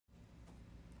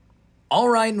All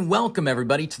right, and welcome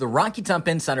everybody to the Rocky Top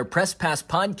Insider Press Pass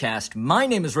podcast. My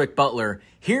name is Rick Butler.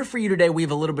 Here for you today, we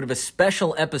have a little bit of a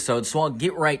special episode, so I'll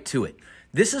get right to it.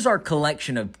 This is our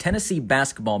collection of Tennessee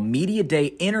basketball media day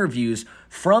interviews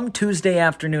from Tuesday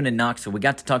afternoon in Knoxville. We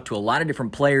got to talk to a lot of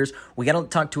different players. We got to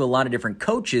talk to a lot of different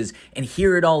coaches, and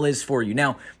here it all is for you.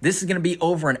 Now, this is going to be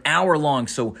over an hour long,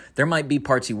 so there might be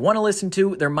parts you want to listen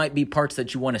to. There might be parts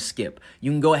that you want to skip. You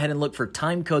can go ahead and look for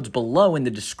time codes below in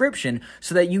the description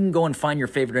so that you can go and find your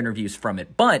favorite interviews from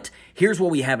it. But here's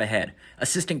what we have ahead.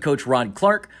 Assistant coach Rod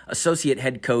Clark, associate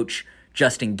head coach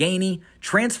Justin Gainey,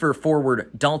 transfer forward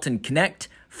Dalton Knecht,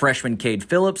 freshman Cade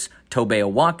Phillips, Tobey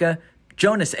Awaka,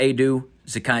 Jonas Adu,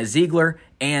 Zakai Ziegler,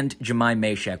 and Jemai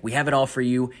Mashak. We have it all for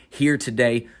you here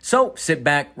today. So sit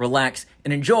back, relax,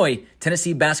 and enjoy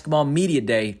Tennessee Basketball Media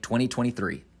Day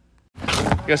 2023.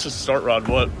 I guess just to start, Rod,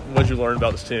 what did you learn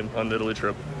about this team on the Italy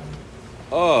trip?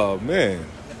 Oh, man.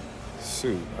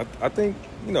 Shoot. I think,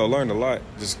 learned a lot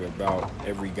just about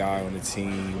every guy on the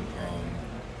team,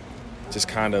 just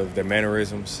kind of their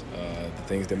mannerisms, the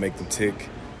things that make them tick,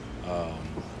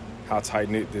 how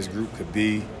tight-knit this group could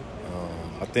be.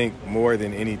 I think more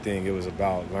than anything, it was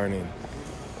about learning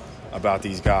about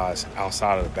these guys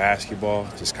outside of the basketball,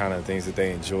 just kind of things that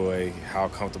they enjoy, how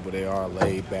comfortable they are,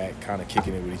 laid back, kind of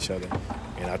kicking it with each other.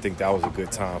 And I think that was a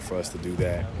good time for us to do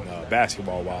that.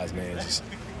 Basketball-wise, man,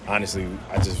 honestly,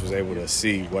 I just was able to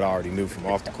see what I already knew from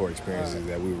off-the-court experiences,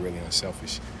 that we were really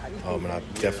unselfish. And I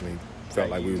definitely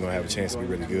felt like we were going to have a chance to be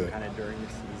really good.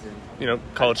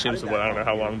 College teams, I don't know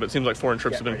how long, but it seems like foreign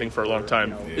trips have been a thing for a long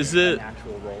time. Is it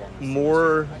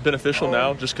more beneficial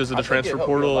now just because of the transfer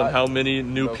portal and how many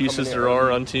new pieces there are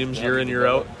on teams year in, year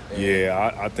out?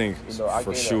 Yeah, I think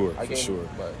for sure.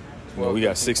 We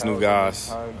got 6 new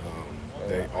guys.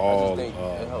 They all,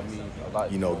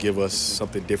 give us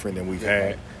something different than we've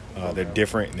had. They're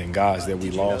different than guys that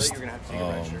we lost.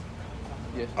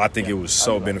 I think it was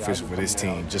so beneficial for this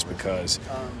team just because,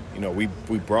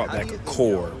 we brought back a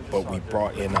core, but we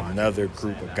brought in another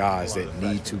group of guys that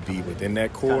need to be within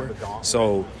that core.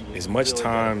 So as much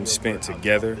time spent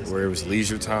together, where it was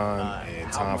leisure time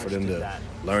and time for them to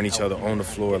learn each other on the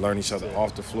floor, learn each other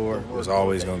off the floor, was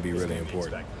always going to be really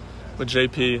important. With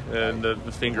JP and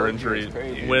the finger injury,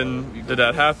 when did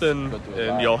that happen?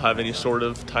 And do y'all have any sort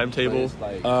of timetable?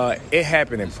 It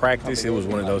happened in practice. It was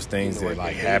one of those things that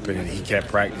happened and he kept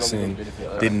practicing,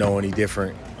 didn't know any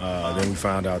different. Then we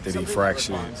found out that he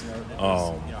fractured.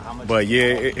 But yeah,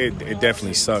 it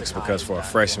definitely sucks because for a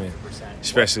freshman,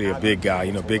 especially a big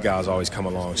guy, big guys always come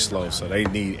along slow, so they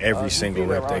need every single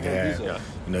rep they can have.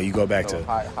 You go back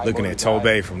to looking at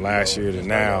Tobey from last year to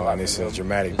now, and it's a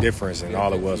dramatic difference, and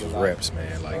all it was reps,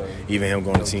 man. Even him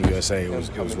going to Team USA, it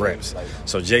was reps.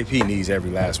 So JP needs every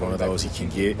last one of those he can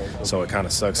get, so it kind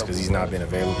of sucks because he's not been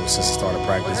available since the start of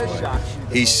practice,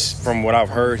 but from what I've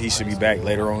heard, he should be back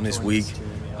later on this week.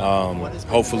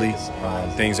 Hopefully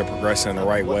things are progressing the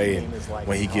right way, and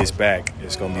when he gets back,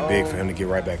 it's going to be big for him to get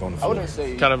right back on the floor.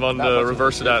 Kind of on the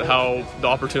reverse of that, how the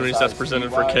opportunities that's presented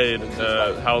for Cade,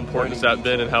 how important has that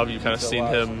been, and how have you kind of seen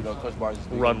him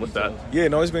run with that? Yeah,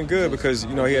 no, it's been good because,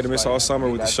 he had to miss all summer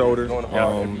with the shoulder,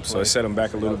 so it set him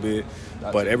back a little bit.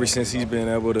 But ever since he's been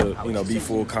able to, be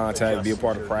full contact, be a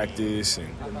part of practice, and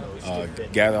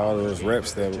gather all those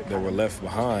reps that were left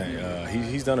behind,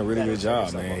 he's done a really good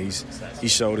job, man. He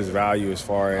showed his value as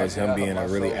far as him being a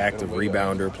really active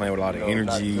rebounder, playing with a lot of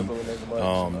energy,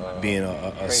 being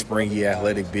a springy,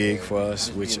 athletic big for us,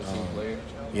 which,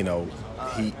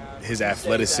 his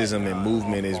athleticism and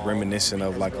movement is reminiscent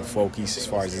of like a Fokies as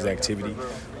far as his activity,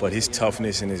 but his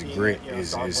toughness and his grit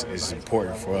is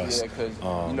important for us.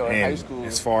 And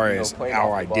as far as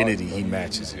our identity, he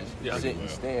matches it.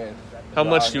 Yeah. How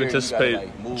much do you anticipate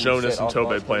Jonas and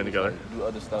Tobey playing together?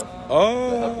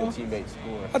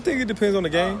 I think it depends on the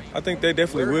game. I think they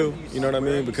definitely will. You know what I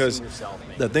mean? Because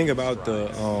the thing about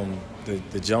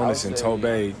the Jonas and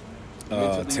Tobey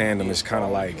tandem is kind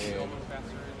of like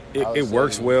it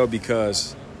works well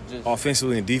because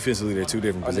offensively and defensively they're two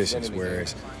different positions.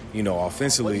 Whereas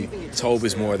offensively, Tobe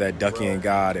is more of that duck-in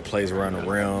guy that plays around the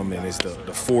rim and is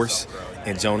the force.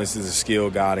 And Jonas is a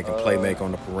skilled guy that can make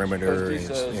on the perimeter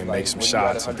and make some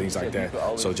shots and things like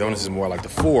that. So Jonas is more like the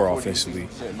 4 offensively.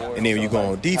 And then when you go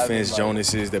on defense,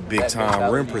 Jonas is the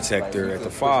big-time rim protector at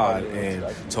the 5, and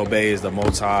Tobey is the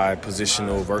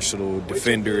multi-positional, versatile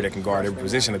defender that can guard every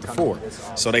position at the 4.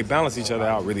 So they balance each other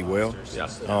out really well.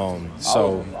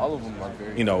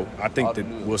 I think that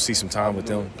we'll see some time with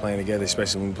them playing together,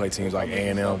 especially when we play teams like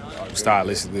A&M, who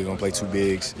stylistically going to play 2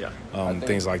 bigs,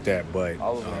 things like that. But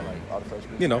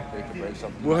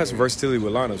we'll have some versatility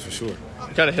with lineups for sure.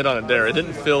 You kind of hit on it there. It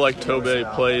didn't feel like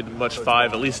Tobe played much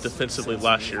 5, at least defensively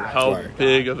last year. How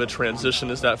big of a transition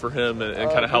is that for him,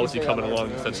 and kind of how is he coming along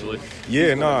defensively?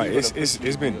 Yeah,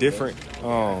 it's been different.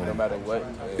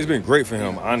 It's been great for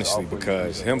him, honestly,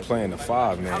 because him playing the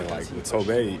 5, man, like with Tobe,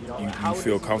 you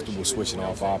feel comfortable switching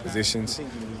off all positions.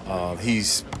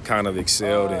 He's kind of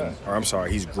excelled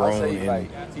he's grown in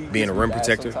being a rim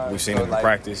protector. We've seen him in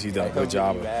practice. He's done a good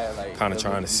job of kind of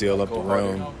trying to seal up the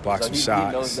rim, block some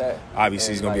shots.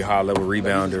 Obviously, he's going to be a high-level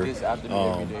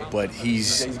rebounder, but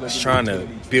he's trying to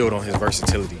build on his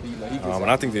versatility. And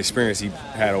I think the experience he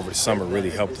had over the summer really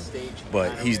helped him.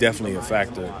 But he's definitely a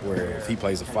factor where if he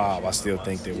plays a 5, I still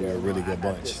think that we're a really good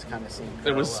bunch.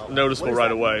 It was noticeable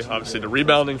right away. Obviously, the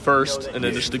rebounding first, and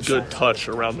then just a good touch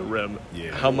around the rim.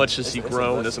 Yeah. How much has he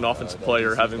grown as an offensive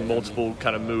player, having multiple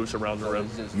kind of moves around the rim?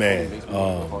 Man,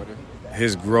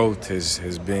 his growth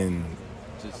has been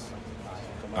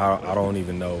I don't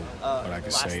even know what I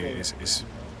can say. It's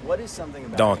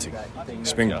daunting.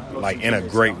 It's been like in a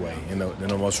great way, in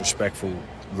the most respectful,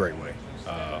 great way.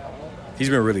 He's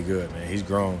been really good, man. He's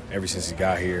grown ever since he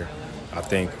got here. I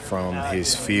think from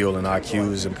his feel and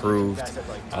IQ has improved.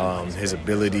 His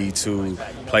ability to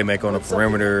play make on the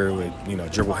perimeter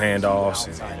with, dribble handoffs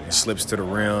and slips to the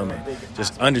rim, and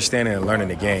just understanding and learning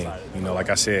the game. Like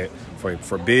I said,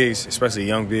 for bigs, especially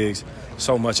young bigs,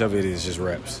 so much of it is just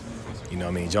reps.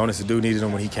 Jonas Adu needed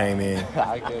him when he came in.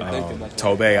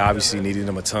 Tobe obviously needed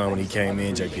him a ton when he came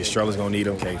in. J.P. Estrella's going to need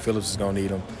him. K. Phillips is going to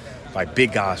need him. Like,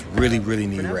 big guys really, really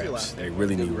need reps. They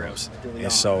really need reps.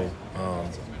 And so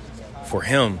for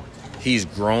him, he's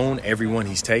grown every one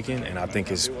he's taken, and I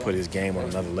think it's put his game on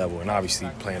another level. And obviously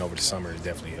playing over the summer has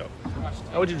definitely helped.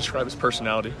 How would you describe his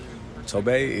personality? Tobe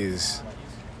is,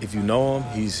 if you know him,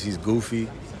 he's goofy.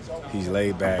 He's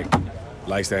laid back,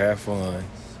 likes to have fun.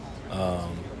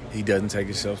 He doesn't take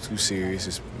himself too serious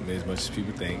as much as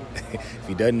people think. If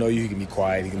he doesn't know you, he can be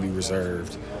quiet. He can be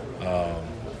reserved.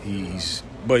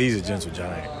 But he's a gentle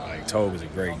giant. Like, Tobe is a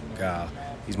great guy.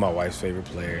 He's my wife's favorite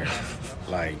player.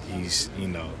 Like, he's,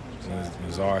 when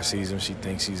Zara sees him, she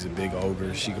thinks he's a big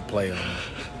ogre. She could play him.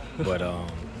 But,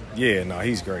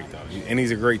 he's great, though. And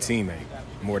he's a great teammate,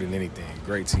 more than anything.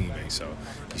 Great teammate. So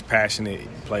he's passionate. He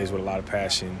plays with a lot of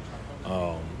passion.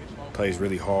 Plays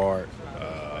really hard.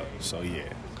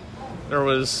 There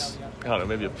was, I don't know,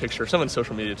 maybe a picture. Someone's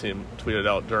social media team tweeted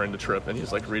out during the trip, and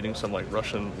he's, reading some,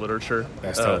 Russian literature.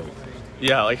 That's Tobe.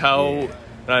 Yeah, how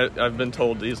and I've been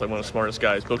told that he's, one of the smartest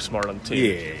guys, book smart on the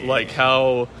team. Yeah.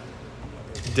 How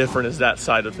different is that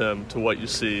side of him to what you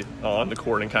see on the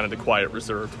court and kind of the quiet,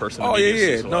 reserved person? Oh,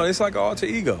 yeah. No, it's like alter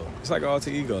ego.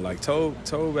 Like, Tobe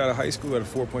out of high school had a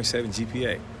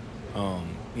 4.7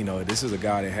 GPA. This is a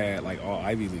guy that had, all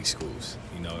Ivy League schools,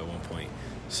 at one point.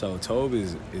 So Tobe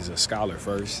is a scholar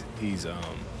first. He's,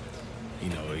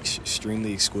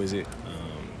 extremely exquisite.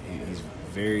 He's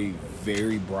very,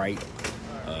 very bright.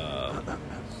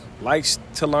 Likes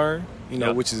to learn,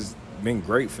 which has been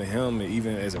great for him,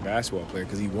 even as a basketball player,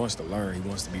 because he wants to learn. He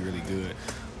wants to be really good.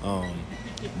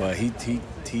 But he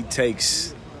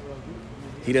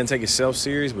doesn't take himself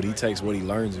serious, but he takes what he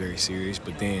learns very serious.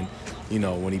 But then,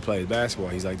 when he plays basketball,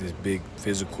 he's like this big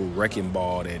physical wrecking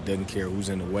ball that doesn't care who's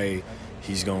in the way.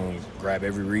 He's going to grab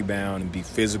every rebound and be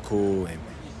physical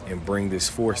and bring this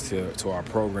force to our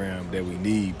program that we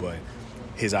need. But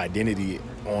his identity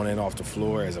on and off the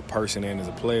floor as a person and as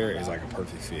a player is like a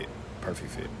perfect fit.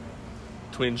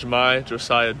 Between Jahmai,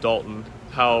 Josiah, Dalton,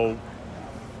 how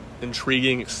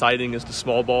intriguing, exciting is the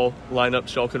small ball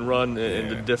lineups y'all can run and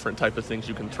the different type of things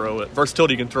you can throw it.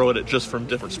 Versatility, you can throw it just from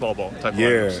different small ball type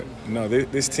lineups. No,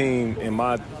 this team,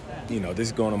 this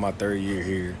is going on my 3rd year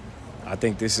here. I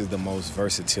think this is the most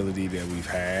versatility that we've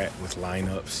had with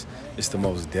lineups. It's the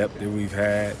most depth that we've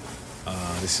had.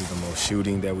 This is the most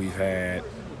shooting that we've had.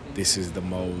 This is the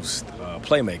most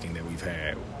playmaking that we've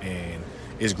had. And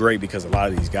it's great because a lot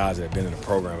of these guys that have been in the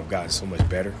program have gotten so much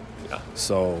better. Yeah.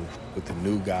 So with the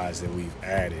new guys that we've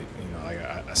added,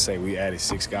 I say we added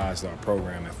 6 guys to our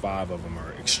program, and 5 of them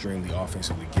are extremely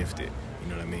offensively gifted. You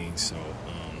know what I mean? So,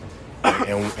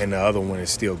 and the other one is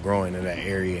still growing in that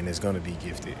area and is going to be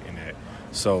gifted in that.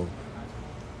 So,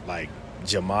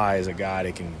 Jahmai is a guy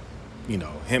that can,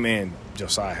 him and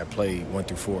Josiah have played 1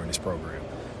 through 4 in this program.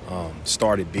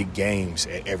 Started big games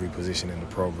at every position in the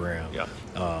program. Yeah.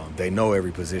 They know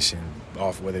every position,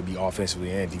 whether it be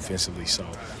offensively and defensively. So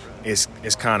it's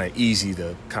kind of easy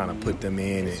to kind of put them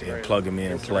in and plug them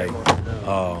in and play.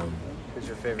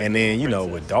 And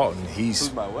then, with Dalton,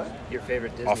 he's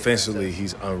offensively,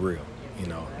 he's unreal.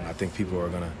 And I think people are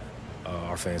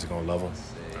our fans are gonna love him.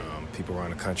 people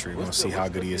around the country want to see how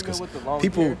good he is, because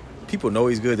people know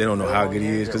he's good. They don't know how good he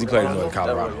is because he played in Northern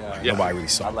Colorado. Nobody really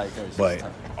saw. But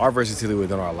our versatility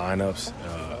within our lineups,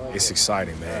 it's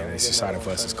exciting, man. It's exciting for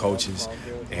us as coaches,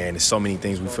 and there's so many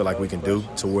things we feel like we can do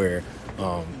to where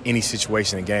any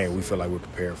situation in the game, we feel like we're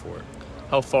prepared for it.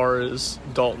 How far is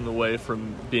Dalton away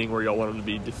from being where y'all want him to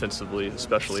be defensively,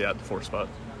 especially at the 4 spot?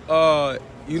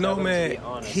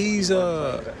 Man, he's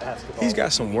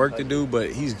got some work to do,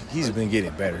 but he's been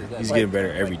getting better. He's getting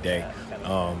better every day.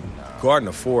 Guarding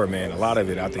the 4, man, a lot of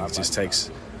it I think it just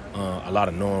takes a lot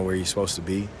of knowing where you're supposed to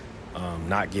be,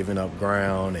 not giving up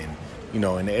ground, and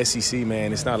in the SEC,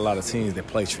 man, it's not a lot of teams that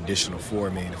play traditional 4,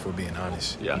 man, if we're being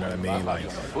honest. Yeah. You know what I mean? Like,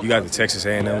 you got the Texas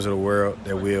A&Ms of the world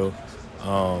that will.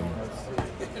 I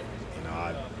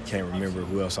can't remember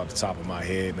who else off the top of my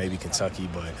head, maybe Kentucky,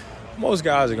 but most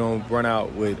guys are going to run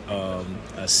out with a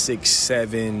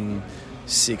 6'7",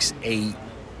 6'8",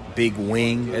 big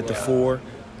wing at the 4.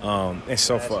 And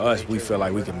so for us, we feel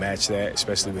like we can match that,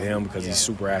 especially with him because he's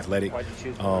super athletic.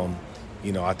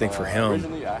 I think for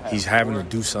him, he's having to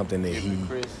do something that he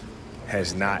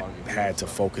has not had to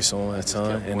focus on a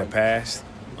ton in the past.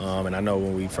 And I know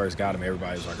when we first got him,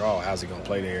 everybody was like, oh, how's he going to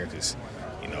play there? Because,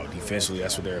 defensively,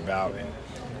 that's what they're about. And,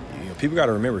 people got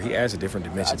to remember, he adds a different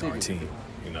dimension to our team.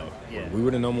 We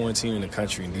were the number 1 team in the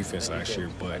country in defense last year,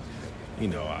 but,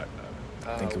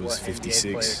 I think it was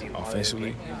 56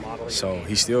 offensively. So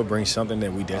he still brings something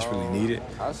that we desperately needed.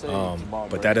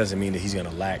 But that doesn't mean that he's going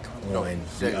to lack on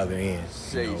the other end.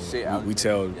 We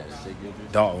tell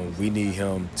Dalton we need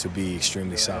him to be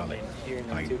extremely solid.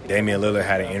 Like Damian Lillard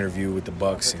had an interview with the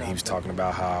Bucks, and he was talking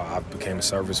about how I became a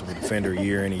serviceable defender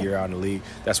year in and year out in the league.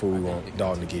 That's what we want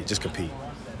Dalton to get. Just compete.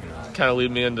 Kind of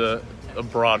lead me into a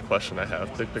broad question I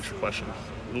have, big picture question.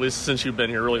 At least since you've been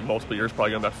here, really multiple years,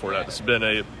 probably going back before that, it's been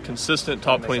a consistent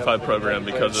top 25 program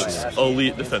because it's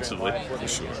elite defensively.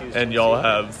 And y'all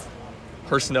have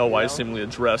personnel-wise seemingly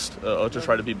addressed to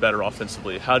try to be better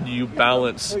offensively. How do you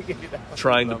balance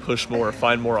trying to push more,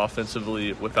 find more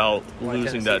offensively without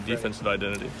losing that defensive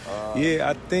identity? Yeah,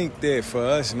 I think that for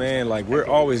us, man, like we're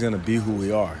always going to be who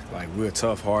we are. Like we're a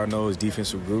tough, hard-nosed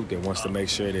defensive group that wants to make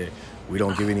sure that we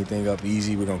don't give anything up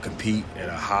easy. We're going to compete at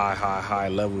a high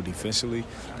level defensively.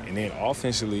 And then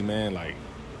offensively, man, like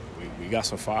we got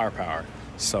some firepower.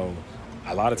 So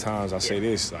a lot of times I say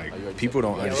this, like people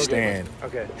don't understand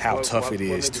how tough it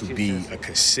is to be a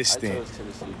consistent,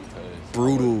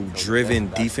 brutal, driven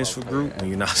defensive group when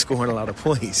you're not scoring a lot of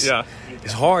points. Yeah.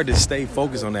 It's hard to stay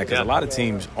focused on that because a lot of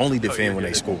teams only defend when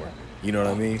they score. You know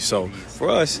what I mean? So for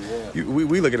us,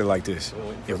 we look at it like this.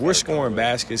 If we're scoring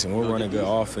baskets and we're running good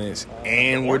offense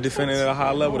and we're defending at a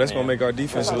high level, that's going to make our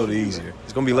defense a little easier.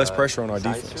 It's going to be less pressure on our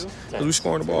defense because we're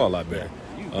scoring the ball a lot better.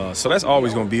 So that's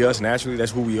always going to be us naturally.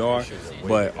 That's who we are.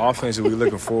 But offensively, we're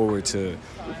looking forward to,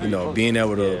 being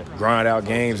able to grind out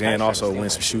games and also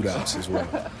win some shootouts as well.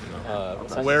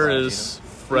 Where is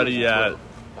Freddie at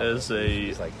as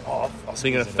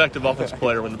being an effective offensive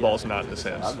player when the ball's not in his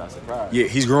hands? Yeah,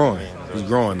 he's growing. He's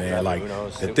growing, man. Like,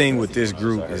 the thing with this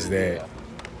group is that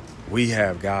we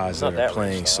have guys that are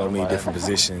playing so many different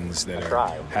positions that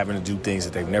are having to do things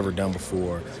that they've never done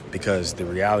before because the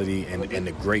reality and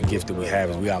the great gift that we have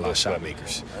is we got a lot of shot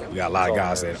makers. We got a lot of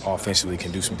guys that offensively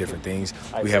can do some different things.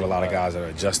 We have a lot of guys that are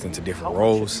adjusting to different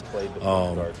roles.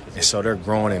 And so they're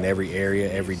growing in every area,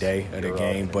 every day of their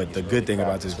game. But the good thing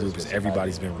about this group is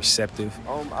everybody's been receptive.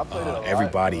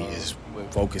 Everybody is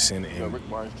focusing and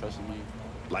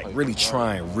really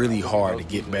trying really hard to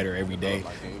get better every day,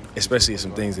 especially at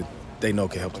some things that they know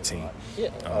can help the team.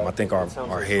 I think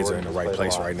our heads are in the right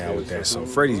place right now with that. So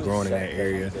Freddie's growing in that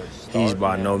area. He's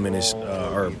by no minutes,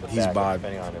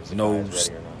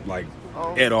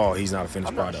 at all, he's not a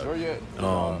finished product.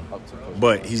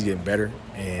 But he's getting better,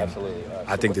 and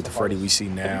I think that the Freddie we see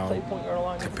now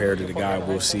compared to the guy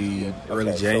we'll see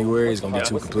early January is going to be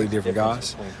two completely different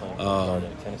guys,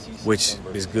 which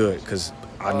is good because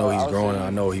I know he's growing and I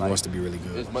know he wants to be really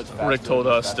good. Rick told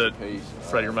us that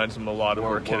Freddie reminds him a lot of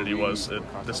where Kennedy was at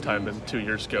this time 2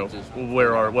 years ago.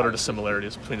 What are the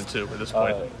similarities between the two at this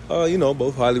point?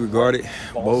 Both highly regarded,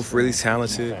 both really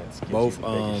talented, both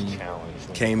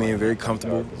came in very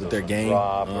comfortable with their game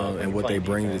and what they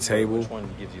bring to the table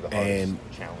and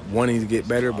wanting to get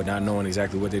better but not knowing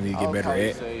exactly what they need to get better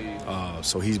at.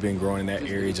 So he's been growing in that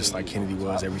area just like Kennedy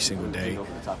was every single day,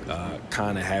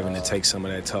 kind of having to take some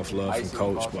of that tough love from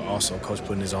Coach, but also Coach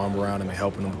putting his arm around him and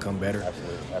helping him become better.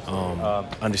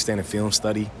 Understanding film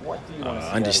study,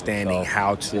 understanding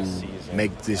how to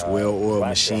make this well-oiled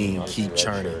machine keep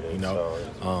churning,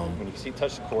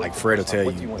 like Fred will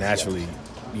tell you, naturally,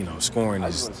 scoring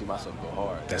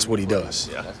that's what he does.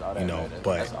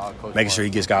 But making sure he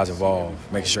gets guys involved,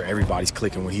 making sure everybody's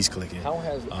clicking when he's clicking,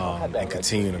 and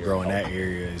continuing to grow in that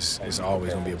area is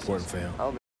always going to be important for him.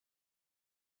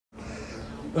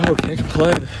 Oh, can't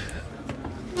complain.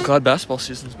 Glad basketball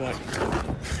season's back.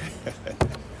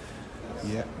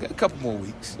 Yeah, got a couple more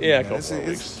weeks. Yeah, a couple more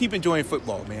weeks. Keep enjoying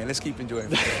football, man. Let's keep enjoying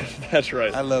football. That's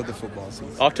right. I love the football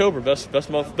season. October, best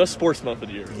sports month of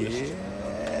the year. Yeah.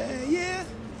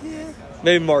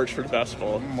 Maybe March for the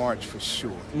basketball. March for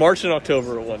sure. March and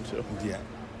October are 1-2. Yeah.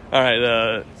 All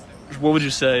right. What would you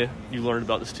say you learned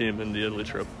about this team in the Italy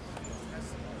trip?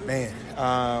 Man,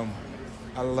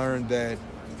 I learned that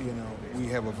we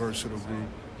have a versatile group.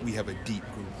 We have a deep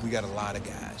group. We got a lot of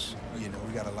guys. We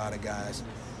got a lot of guys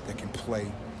that can play.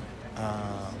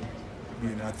 I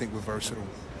think we're versatile.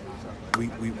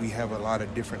 We have a lot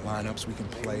of different lineups we can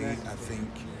play. I think,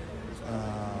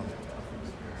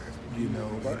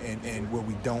 and where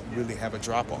we don't really have a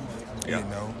drop-off,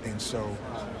 and so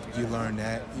you learn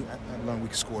that. I learned we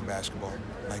can score basketball.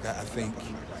 Like, I think,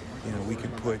 we can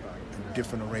put a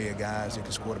different array of guys that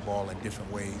can score the ball in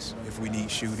different ways. If we need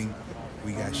shooting,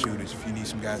 we got shooters. If you need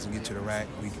some guys to get to the rack,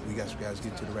 we got some guys to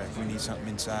get to the rack. If we need something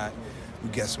inside, we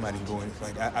got somebody going.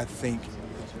 Like, I think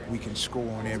we can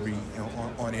score on every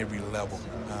level,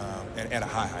 at a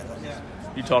high level.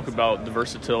 You talk about the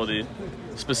versatility,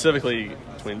 specifically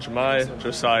between Jemai,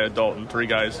 Josiah, Dalton, three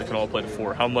guys that can all play the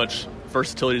four. How much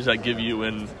versatility does that give you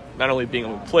in not only being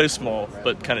able to play small,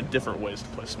 but kind of different ways to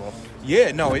play small?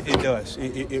 Yeah, no, it does.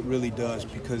 It really does,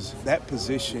 because that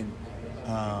position,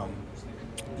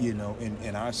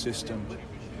 in our system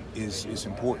is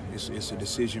important. It's a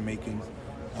decision-making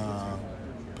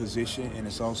position, and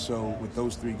it's also, with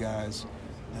those three guys,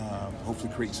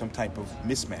 hopefully create some type of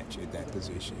mismatch at that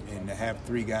position. And to have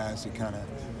three guys that kind of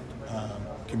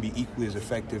can be equally as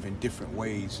effective in different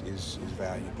ways is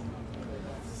valuable.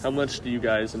 How much do you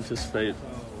guys anticipate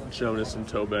Jonas and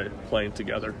Tobe playing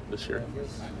together this year?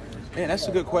 Man, that's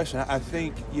a good question. I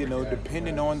think,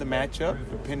 depending on the matchup,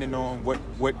 depending on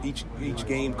what each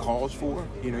game calls for,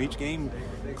 each game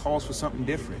calls for something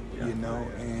different,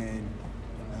 and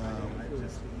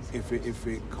if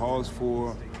it calls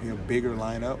for, bigger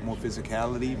lineup, more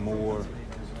physicality, more,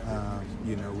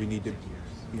 we need to,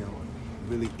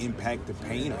 really impact the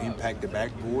paint or impact the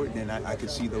backboard, then I could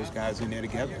see those guys in there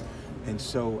together. And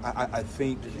so I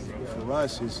think for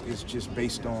us it's just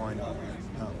based on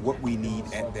what we need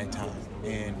at that time.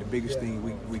 And the biggest thing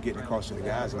we getting across to the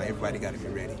guys, like, everybody got to be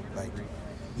ready. Like,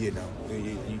 you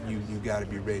got to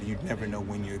be ready. You never know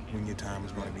when your time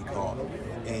is going to be called.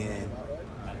 And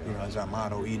as our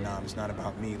motto, Enam, it's not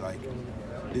about me. Like,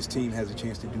 this team has a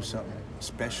chance to do something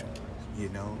special,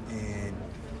 and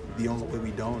the only way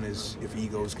we don't is if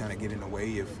egos kind of get in the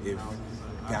way, if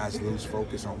guys lose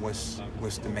focus on what's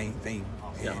the main thing.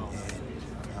 And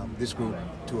this group,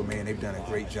 to a man, they've done a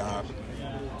great job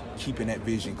keeping that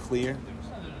vision clear,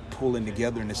 pulling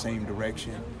together in the same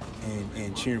direction,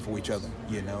 and cheering for each other,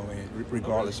 and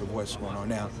regardless of what's going on.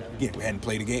 Now, again, we hadn't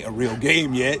played a real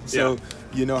game yet, so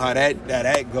you know how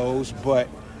that goes. But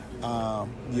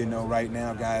right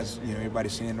now, guys,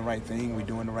 everybody's saying the right thing. We're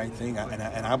doing the right thing, and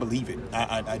I believe it.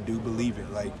 I do believe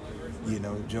it. Like,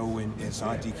 Joe and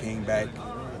Santi came back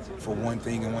for one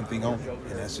thing and one thing only,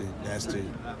 and that's to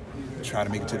try to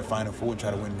make it to the Final Four and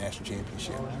try to win the national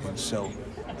championship. And so,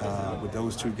 with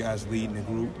those two guys leading the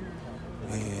group,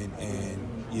 and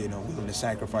willing to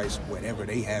sacrifice whatever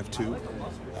they have to,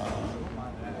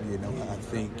 I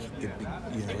think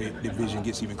the vision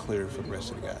gets even clearer for the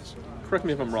rest of the guys. Correct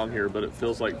me if I'm wrong here, but it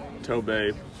feels like Tobe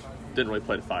didn't really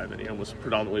play the five, and he was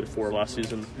predominantly the four last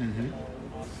season. Mm-hmm.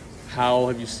 How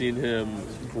have you seen him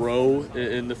grow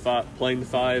in the playing the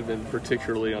five, and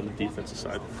particularly on the defensive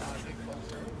side?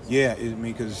 Yeah,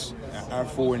 because our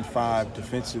 4 and 5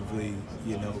 defensively,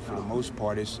 for the most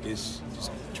part, is just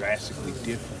drastically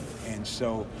different. And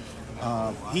so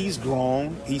he's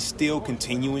grown. He's still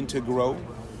continuing to grow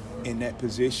in that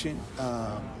position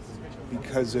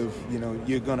because of,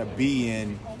 you're going to be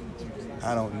in,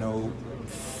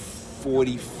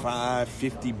 45,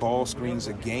 50 ball screens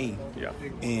a game. Yeah.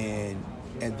 And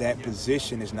at that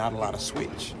position, there's not a lot of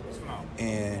switch.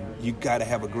 And you got to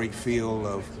have a great feel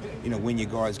of, when your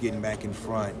guard's getting back in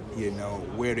front,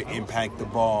 where to impact the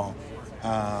ball.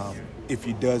 If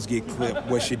he does get clipped,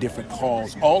 what's your different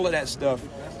calls? All of that stuff,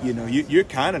 you're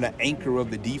kind of the anchor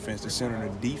of the defense, the center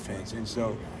of the defense. And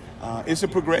so it's a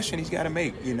progression he's got to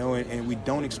make, and we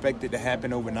don't expect it to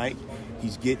happen overnight.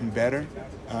 He's getting better,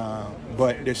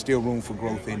 but there's still room for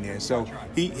growth in there. So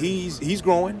he's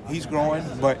growing,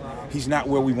 but he's not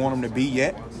where we want him to be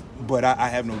yet. But I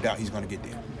have no doubt he's going to get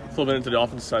there. flipping into the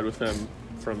offensive side with him,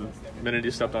 from the minute he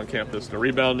stepped on campus, the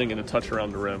rebounding and the touch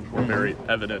around the rim were very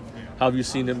evident. How have you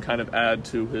seen him kind of add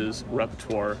to his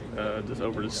repertoire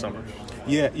over this summer?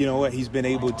 Yeah, you know what? He's been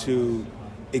able to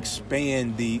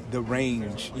expand the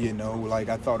range, Like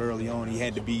I thought early on he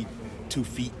had to be 2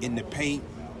 feet in the paint,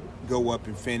 go up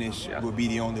and finish would be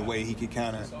the only way he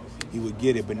would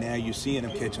get it. But now you're seeing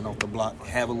him catching off the block,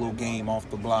 have a little game off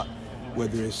the block,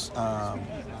 whether it's,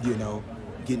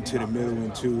 getting to the middle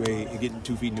and getting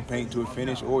 2 feet in the paint to a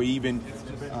finish, or even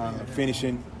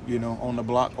finishing, on the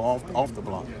block or off the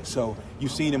block. So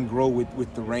you've seen him grow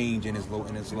with the range in his low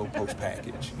post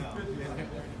package.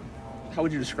 How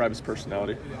would you describe his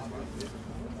personality?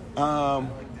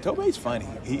 Tobey's funny.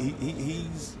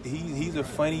 He's a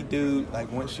funny dude.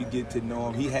 Like once you get to know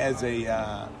him, he has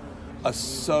a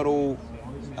subtle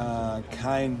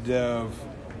kind of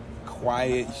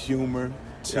quiet humor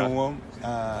to him.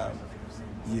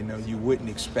 You wouldn't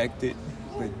expect it,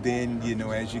 but then,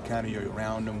 as you're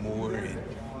around him more and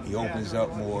he opens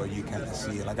up more, you kind of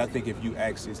see it. Like, I think if you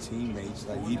ask his teammates,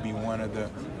 like, he'd be one of the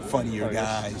funnier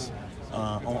guys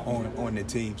on the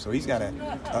team. So he's got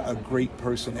a great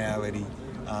personality.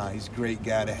 He's a great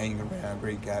guy to hang around,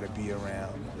 great guy to be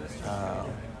around.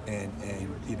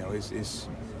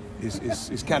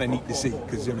 It's kind of neat to see,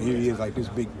 because here he is, like this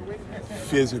big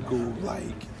physical,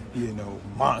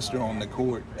 monster on the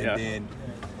court, and then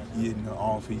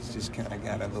off he's just kind of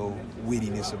got a little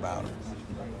wittiness about him.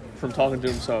 From talking to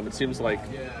him some, it seems like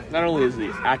not only is he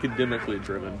academically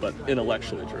driven, but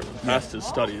intellectually driven, past his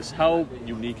studies. How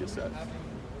unique is that?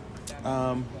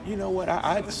 You know what?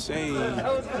 I'd say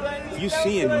you're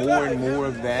seeing more and more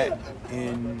of that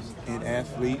in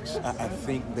athletes. I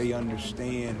think they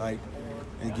understand, like,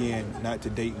 again, not to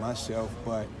date myself,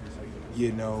 but,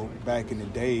 back in the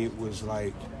day, it was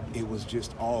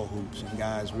just all hoops, and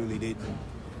guys really didn't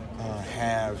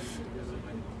have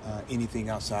anything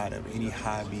outside of it, any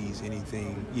hobbies,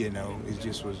 anything, it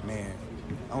just was, man,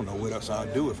 I don't know what else I'll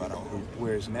do if I don't hoop.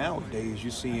 Whereas nowadays,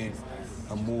 you're seeing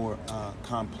a more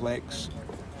complex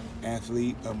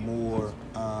athlete, a more,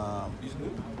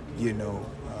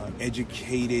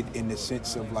 educated in the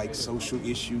sense of like social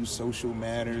issues, social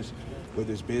matters,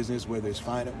 whether it's business, whether it's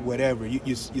finance, whatever.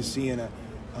 You're seeing an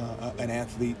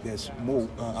athlete that's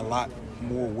a lot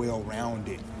more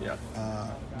well-rounded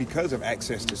because of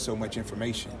access to so much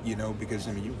information, because,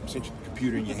 you since your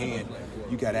computer in your hand,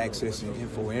 you got access and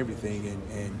info and everything,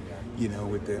 and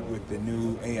with the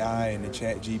new AI and the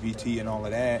chat GPT and all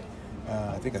of that,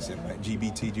 I think I said it right,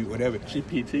 GPT, whatever.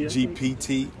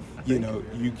 GPT,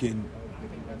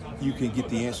 you can get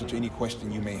the answer to any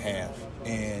question you may have.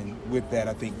 And with that,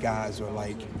 I think guys are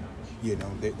like,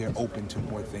 they're open to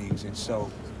more things. And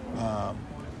so,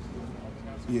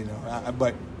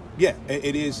 but yeah,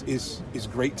 it's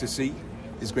great to see.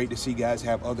 It's great to see guys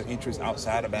have other interests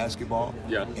outside of basketball.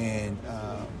 Yeah. And,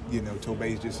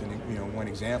 Tobey's just one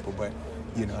example, but,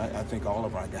 I think all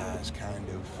of our guys kind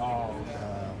of,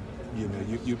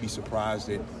 you'd be surprised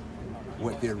at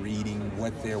what they're reading,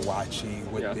 what they're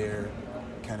watching, what they're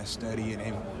kind of studying,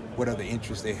 and what other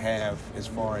interests they have as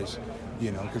far as,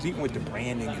 because even with the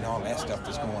branding and all that stuff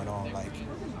that's going on, like,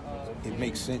 it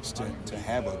makes sense to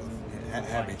have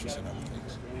interest in other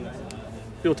things.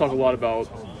 People talk a lot about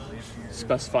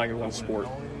specifying in one sport,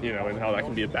 and how that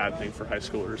can be a bad thing for high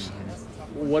schoolers.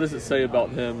 What does it say about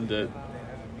him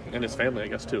and his family, I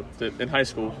guess, too, that in high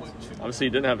school, obviously he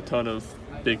didn't have a ton of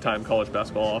big-time college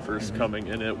basketball offers coming,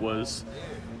 and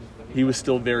he was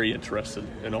still very interested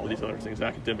in all these other things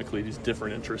academically, these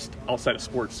different interests outside of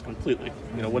sports completely.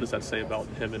 What does that say about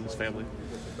him and his family?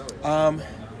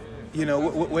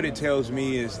 What it tells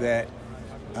me is that,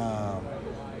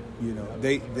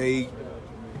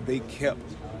 they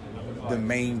kept the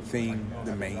main thing,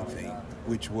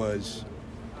 which was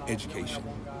education.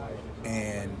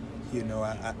 And,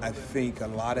 I think a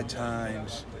lot of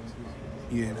times,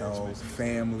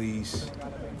 families,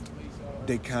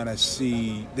 they kind of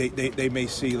see, they may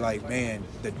see like, man,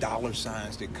 the dollar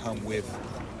signs that come with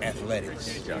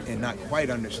athletics, and not quite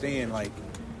understand, like,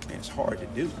 man, it's hard to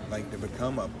do. Like, to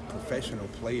become a professional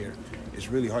player is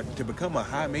really hard. To become a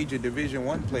high major Division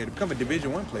I player, to become a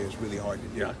Division I player is really hard to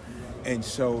do. Yeah. And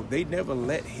so they never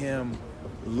let him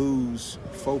lose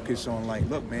focus on, like,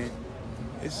 look, man,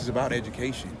 this is about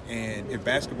education. And if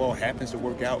basketball happens to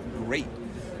work out, great.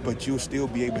 But you'll still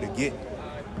be able to get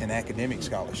an academic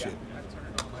scholarship.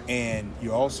 And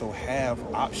you also have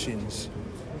options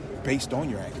based on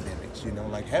your academics,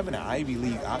 like having an Ivy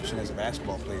League option as a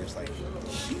basketball player is like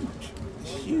huge.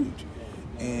 It's huge.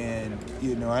 And,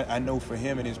 I know for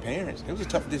him and his parents, it was a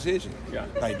tough decision. Yeah.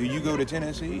 Like, do you go to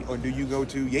Tennessee or do you go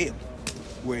to Yale?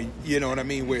 where you know what I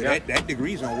mean, where that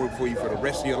degree's gonna work for you for the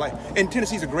rest of your life. And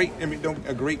Tennessee's a great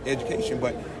education,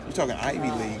 but you're talking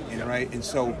Ivy League, and right, and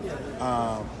so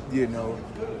you know,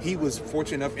 he was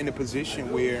fortunate enough in a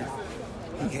position where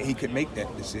he could make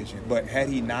that decision. But had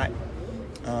he not,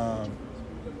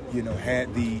 you know,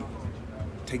 had the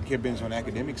taking care of business on the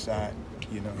academic side,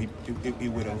 you know, he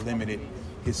would have limited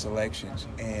his selections,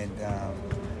 and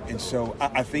so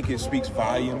I think it speaks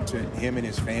volume to him and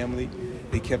his family.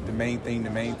 They kept the main thing,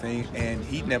 and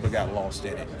he never got lost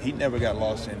in it. He never got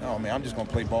lost in, oh man, I'm just gonna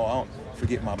play ball. I don't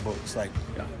forget my books. Like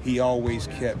he always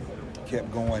kept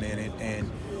going in it,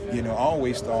 and you know, I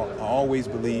always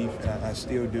believe, and I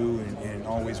still do, and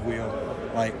always will.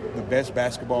 Like the best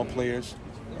basketball players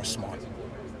are smart.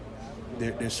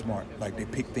 They're smart. Like they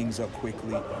pick things up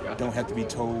quickly. Don't have to be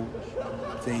told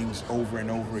things over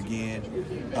and over again.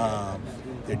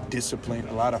 They're disciplined.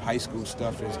 A lot of high school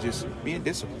stuff is just being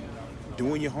disciplined,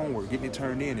 doing your homework, getting it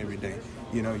turned in every day.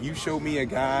 You know, you show me a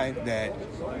guy that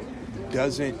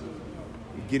doesn't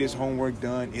get his homework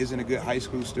done, isn't a good high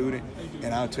school student,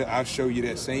 and I'll show you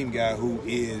that same guy who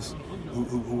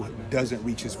doesn't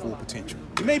reach his full potential.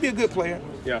 He may be a good player,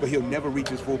 but he'll never reach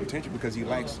his full potential because he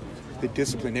lacks the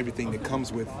discipline, everything that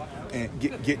comes with and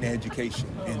getting an education.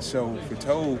 And so for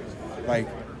Toe, like,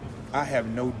 I have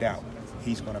no doubt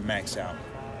he's going to max out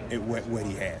at what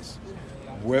he has.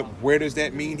 Where does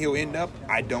that mean he'll end up?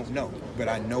 I don't know, but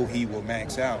I know he will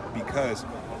max out because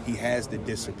he has the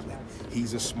discipline.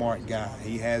 He's a smart guy.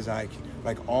 He has IQ.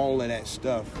 Like all of that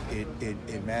stuff,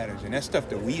 it matters. And that's stuff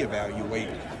that we evaluate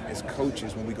as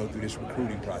coaches when we go through this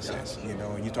recruiting process, you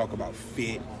know, and you talk about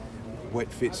fit,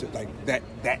 what fits it, like that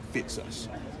fits us.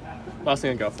 Last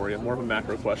thing I got for you, more of a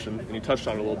macro question, and you touched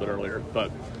on it a little bit earlier,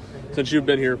 but since you've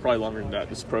been here probably longer than that,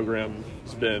 this program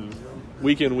has been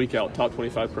week in, week out, top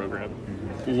 25 program,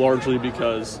 largely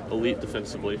because elite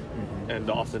defensively, and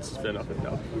the offense has been up and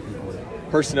down.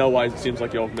 Personnel-wise, it seems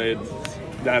like y'all have made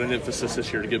that an emphasis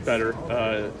this year to get better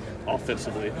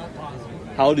offensively.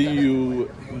 How do you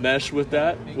mesh with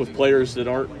that with players that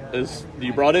aren't as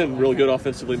you brought in really good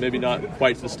offensively, maybe not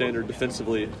quite to the standard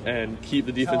defensively, and keep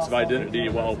the defensive identity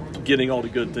while getting all the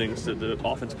good things that the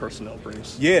offense personnel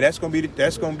brings? Yeah, that's going to be the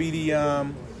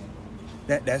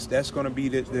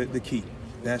key.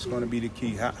 That's going to be the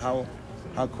key. How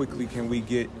quickly can we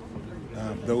get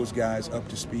those guys up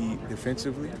to speed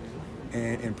defensively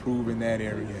and improve in that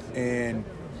area? And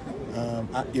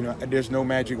you know, there's no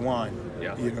magic wand.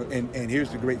 You know, and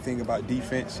here's the great thing about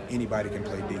defense: anybody can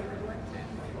play D.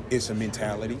 It's a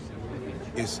mentality.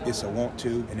 It's a want to,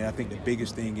 and then I think the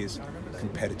biggest thing is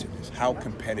competitiveness. How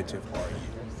competitive are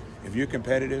you? If you're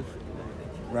competitive,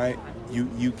 right,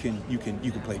 you can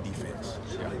play defense,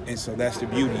 and so that's the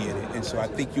beauty in it. And so I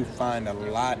think you find a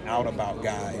lot out about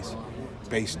guys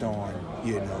based on,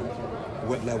 you know,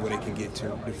 what level they can get to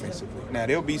defensively. Now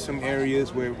there'll be some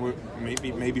areas where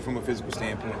maybe from a physical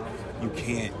standpoint you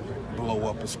can't blow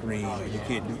up a screen or you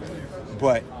can't do,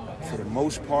 but for the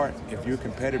most part, if you're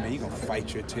competitive, you're gonna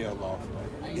fight your tail off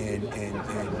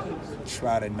and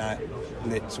try to not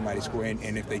let somebody score.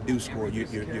 And if they do score,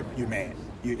 you're mad.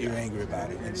 You're angry about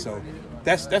it. And so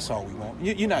that's all we want.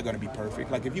 You're not going to be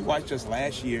perfect. Like if you watched us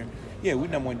last year, we're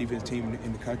number one defense team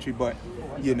in the country, but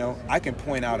you know, I can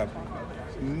point out a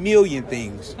million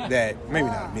things that, maybe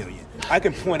not a million, I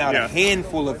can point out a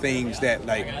handful of things that,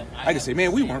 like, I can say,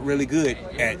 man, we weren't really good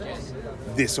at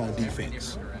this on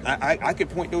defense. I could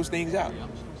point those things out.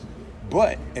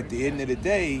 But at the end of the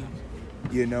day,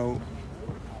 you know,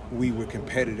 we were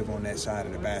competitive on that side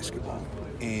of the basketball.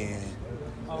 And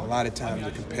a lot of times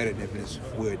the competitiveness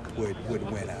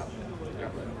would win out.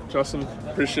 Justin,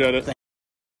 appreciate it.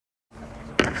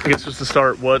 I guess just to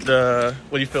start, what do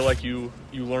you feel like you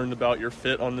learned about your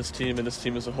fit on this team and this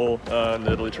team as a whole in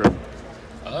the Italy trip?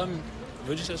 What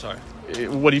did you say? Sorry.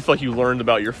 What do you feel like you learned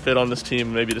about your fit on this team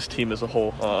and maybe this team as a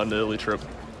whole on the Italy trip?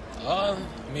 I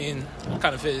mean, I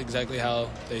kind of fit exactly how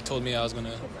they told me I was going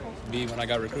to be when I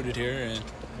got recruited here, and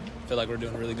I feel like we're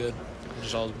doing really good. We're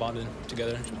just all bonded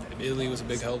together. Italy was a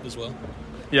big help as well.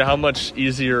 Yeah, how much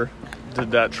easier did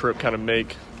that trip kind of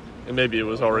make? And maybe it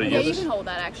was already easy. You can hold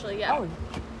that, actually, yeah.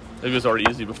 Maybe it was already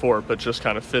easy before, but just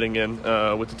kind of fitting in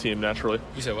with the team naturally.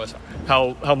 You said what?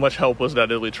 How much help was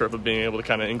that Italy trip of being able to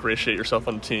kind of ingratiate yourself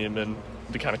on the team and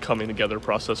the kind of coming together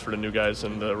process for the new guys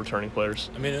and the returning players?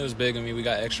 I mean, it was big. I mean, we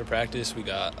got extra practice. We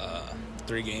got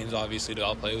 3 games, obviously, to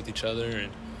all play with each other.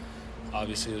 And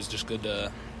obviously it was just good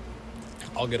to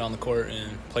all get on the court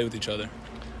and play with each other.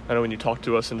 I know when you talked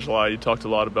to us in July, you talked a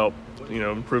lot about, you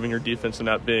know, improving your defense and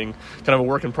that being kind of a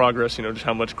work in progress. You know, just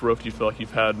how much growth do you feel like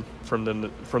you've had from then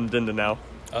to now?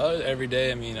 Every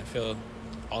day. I mean, I feel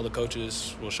all the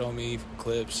coaches will show me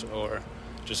clips or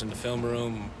just in the film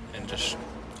room, and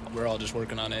we're all just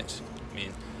working on it. I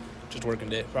mean, just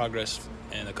working progress,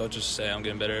 and the coaches say I'm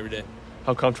getting better every day.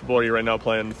 How comfortable are you right now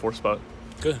playing the 4 spot?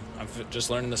 Good. I'm just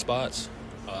learning the spots.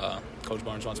 Coach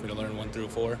Barnes wants me to learn 1 through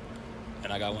 4,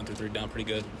 and I got 1 through 3 down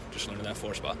pretty good, just learning that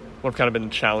 4 spot. What have kind of been the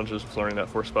challenges with learning that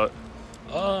 4 spot?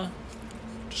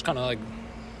 Just kind of like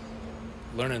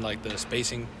learning like the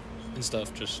spacing and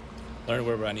stuff, just learning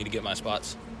wherever I need to get my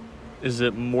spots. Is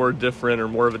it more different or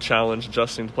more of a challenge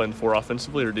adjusting to playing the 4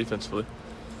 offensively or defensively?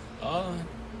 I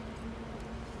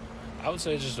would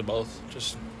say just to both.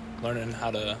 Just learning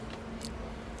how to,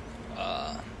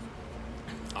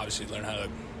 obviously learn how to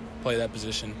play that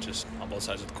position just on both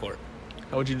sides of the court.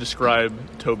 How would you describe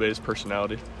Tobey's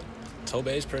personality?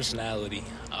 Tobey's personality?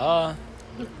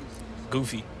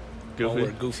 Goofy. Goofy? One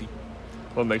word, goofy.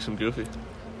 What makes him goofy?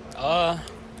 I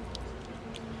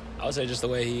would say just the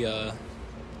way he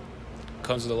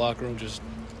comes to the locker room, just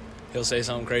he'll say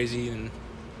something crazy and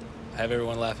have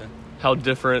everyone laughing. How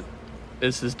different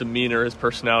is his demeanor, his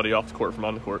personality off the court from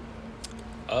on the court?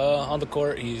 On the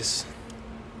court, he's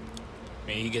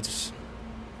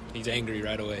angry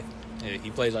right away. Yeah,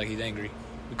 he plays like he's angry.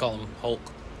 We call him Hulk.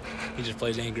 He just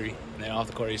plays angry, and then off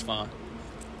the court, he's fine.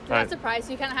 I'm not surprised.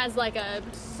 He kind of has like a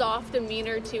soft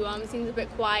demeanor to him. Seems a bit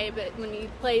quiet, but when he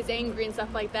plays angry and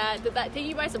stuff like that, did that take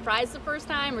you by surprise the first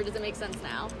time, or does it make sense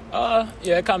now?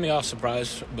 Yeah, it caught me off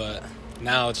surprise, but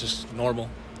now it's just normal.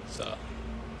 So.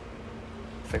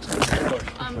 Thanks.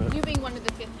 You being one of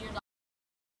the 5th years.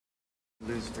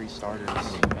 Lose 3 starters.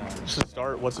 Just to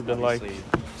start, what's it been like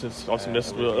since obviously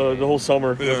missed the whole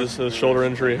summer with this shoulder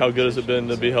injury? How good has it been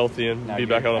to be healthy and be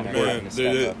back out on the court? Man,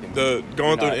 the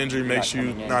going through an injury makes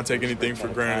you not take anything for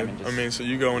granted. I mean, so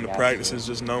you go into practices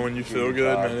just knowing you feel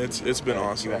good, man. It's been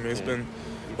awesome. I mean, it's been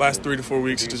last 3 to 4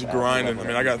 weeks just grinding. I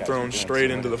mean, I got thrown straight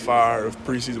into the fire of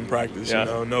preseason practice. You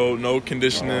know, no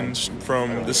conditioning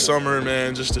from the summer,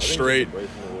 man. Just a straight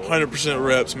 100%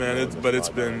 reps, man. But it's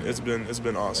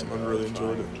been awesome. I've really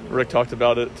enjoyed it. Rick talked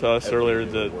about it to us earlier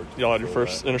that y'all had your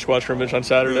first inter-squad scrimmage on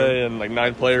Saturday and like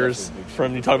 9 players.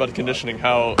 From you talk about the conditioning,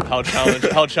 how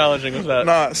challenging was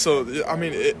that? So I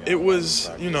mean, it was,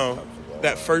 you know,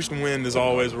 that first wind is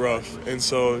always rough, and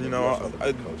so, you know,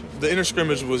 the inter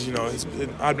scrimmage was, you know,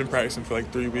 I'd been practicing for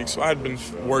like 3 weeks, so I'd been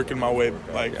working my way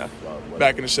like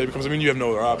back into shape, because I mean, you have no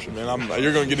other option, man.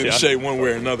 You're gonna get into shape one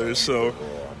way or another. So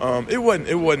it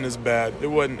wasn't as bad. It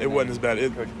wasn't as bad.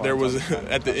 There was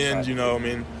at the end, you know, I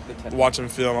mean, watching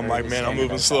film, I'm like, man, I'm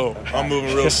moving slow. I'm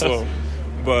moving real slow.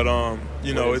 But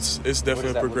you know, it's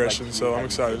definitely a progression. So I'm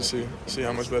excited to see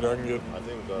how much better I can get.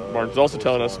 Martin's also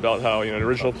telling us about how, you know, the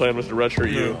original plan was to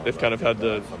redshirt you. They've kind of had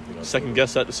to second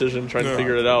guess that decision, trying to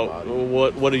figure it out.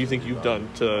 What do you think you've done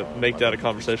to make that a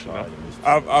conversation now?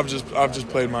 I've just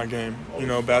played my game. You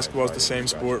know, basketball is the same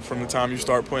sport from the time you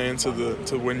start playing to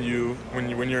when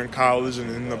you're in college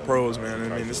and in the pros,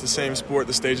 man. I mean, it's the same sport.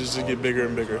 The stages just get bigger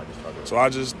and bigger. So I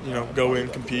just, you know, go in,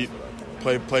 compete,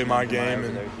 play my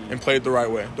game, and play it the right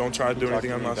way. Don't try to do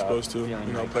anything I'm not supposed to.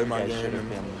 You know, play my game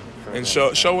and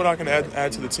show what I can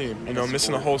add to the team. You know,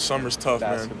 missing a whole summer is tough,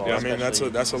 man. I mean, that's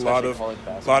a lot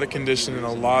of conditioning,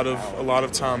 a lot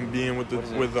of time being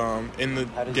in the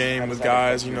game with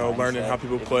guys. You know, learning how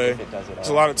people play. There's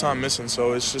a lot of time missing,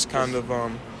 so it's just kind of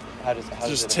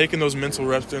just taking those mental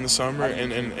reps during the summer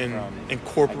and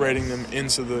incorporating them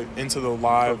into the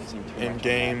live and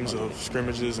games of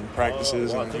scrimmages and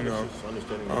practices, and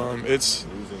it's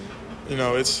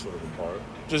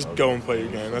just go and play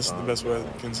your game. That's the best way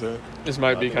I can say it. This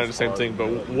might be kind of the same thing,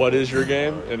 but what is your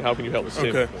game and how can you help the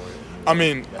team? Okay. I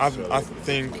mean, I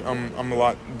think I'm a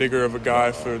lot bigger of a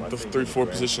guy for the 3-4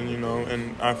 position, you know,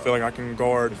 and I feel like I can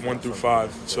guard 1 through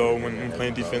 5. So when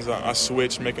playing defense, I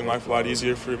switch, making life a lot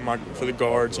easier for the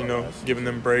guards, you know, giving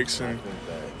them breaks and,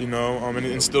 you know,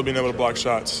 and still being able to block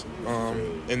shots.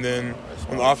 And then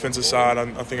on the offensive side,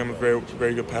 I think I'm a very,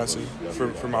 very good passer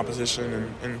for my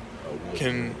position,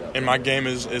 and my game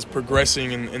is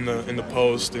progressing in the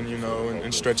post, and, you know,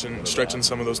 and stretching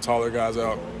some of those taller guys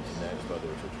out.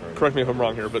 Correct me if I'm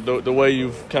wrong here, but the way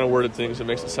you've kind of worded things, it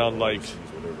makes it sound like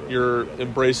you're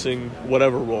embracing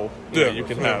whatever role you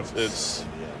can have. It's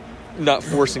not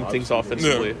forcing things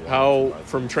offensively. How,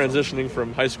 from transitioning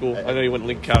from high school, I know you went to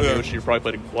Lincoln County, which you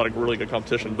probably played a lot of really good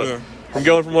competition, but from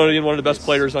going from one of the best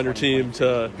players on your team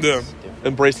to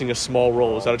embracing a small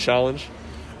role, is that a challenge?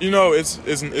 You know, it's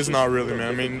not really, man.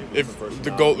 I mean, if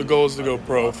the goal is to go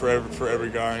pro for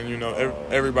every guy, and, you know,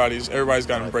 everybody's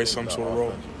got to embrace some sort of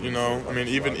role. You know, I mean,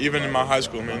 even in my high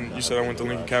school. I mean, you said I went to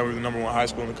Lincoln County, the #1 high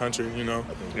school in the country. You know,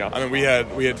 I mean, we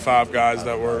had 5 guys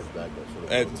that were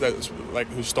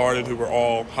who started, who were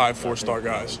all high 4-star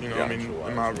guys. You know, Yeah. I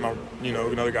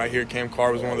mean, another guy here, Cam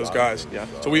Carr, was one of those guys. Yeah.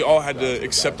 So we all had to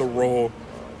accept a role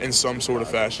in some sort of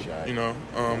fashion. You know,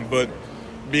 but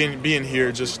being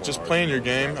here, just playing your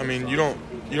game. I mean, you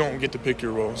don't get to pick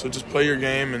your role. So just play your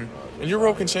game, and your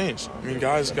role can change. I mean,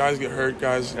 guys get hurt,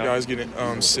 guys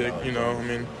get sick. You know, I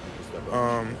mean,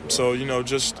 so you know,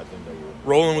 just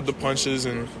rolling with the punches,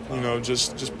 and you know,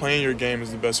 just playing your game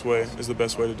is the best way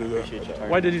to do that.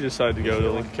 Why did you decide to go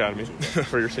to Lincoln Academy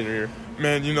for your senior year?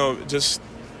 Man, you know,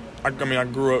 I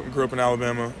grew up in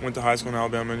Alabama, went to high school in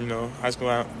Alabama, and you know, high school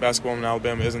basketball in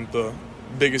Alabama isn't the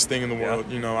biggest thing in the world.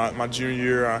 Yeah. You know, my junior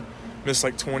year, I missed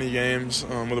like 20 games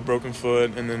with a broken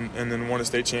foot, and then won a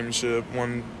state championship,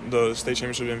 won the state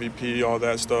championship MVP, all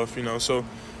that stuff. You know, so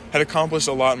had accomplished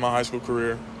a lot in my high school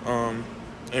career,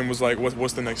 and was like,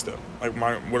 what's the next step? Like,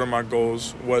 what are my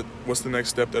goals? What's the next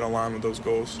step that aligned with those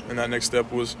goals? And that next step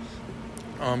was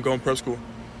going prep school,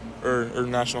 or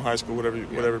national high school,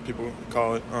 whatever people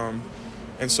call it.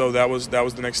 And so that was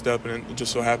the next step, and it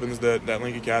just so happens that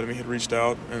Lincoln Academy had reached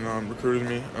out and recruited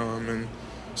me, and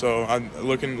so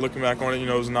looking back on it, you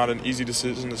know, it was not an easy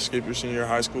decision to skip your senior year of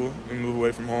high school and move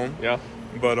away from home. Yeah.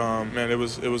 But man, it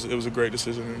was a great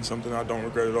decision, and something I don't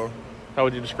regret at all. How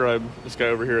would you describe this guy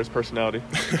over here as personality?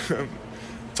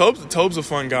 Tobe's a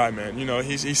fun guy, man. You know,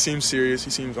 he seems serious.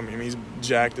 He's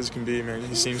jacked as can be, man.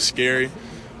 He seems scary,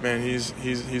 man.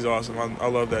 He's awesome. I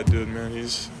love that dude, man.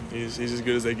 He's as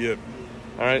good as they get.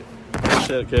 All right.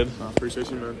 Appreciate it, kid. Appreciate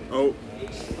you, man. Oh,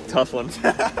 tough one.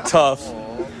 Tough.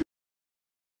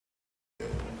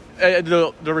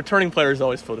 The returning players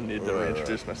always feel the need to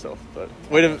reintroduce myself, but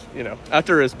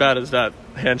after as bad as that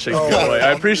handshake giveaway,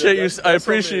 I appreciate you. I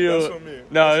appreciate you.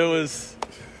 No,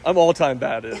 I'm all time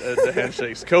bad at the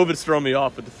handshakes. COVID's thrown me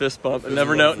off with the fist bump, and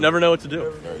never know what to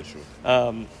do. Very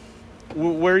true.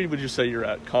 Where would you say you're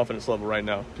at confidence level right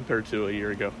now compared to a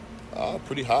year ago?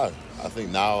 Pretty high. I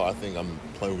think I'm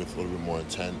playing with a little bit more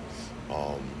intent.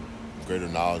 Greater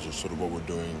knowledge of sort of what we're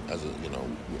doing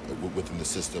within the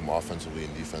system, offensively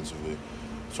and defensively.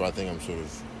 So I think I'm sort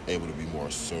of able to be more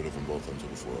assertive in both ends of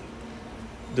the floor.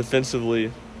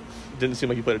 Defensively, didn't seem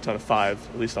like you played a ton of five,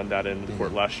 at least on that end of the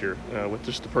court last year. With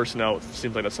just the personnel, it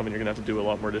seems like that's something you're going to have to do a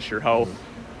lot more this year. How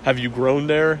have you grown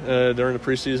there during the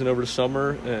preseason over the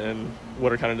summer, and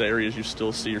what are kind of the areas you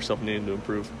still see yourself needing to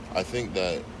improve? I think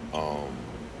that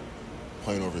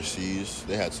playing overseas,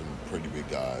 they had some pretty big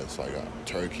guys. Like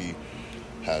Turkey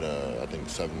had I think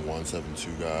 7'1",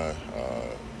 7'2" guy.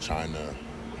 China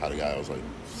had a guy that was like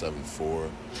 7'4".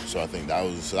 So I think that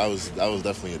was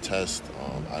definitely a test.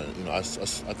 I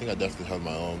think I definitely held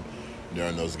my own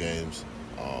during those games.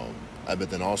 But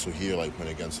then also here, like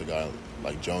playing against a guy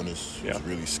like Jonas, who's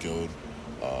really skilled,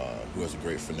 who has a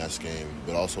great finesse game,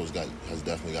 but also has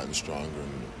definitely gotten stronger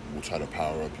and will try to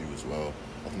power up you as well.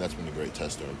 I think that's been a great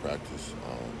test during practice.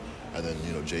 And then,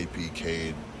 JP,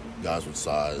 Cade, guys with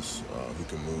size who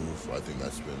can move, I think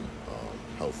that's been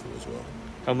helpful as well.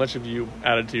 How much have you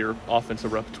added to your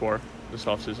offensive repertoire this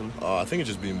offseason? I think it's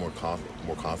just being more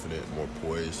confident, more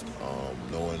poised,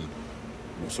 knowing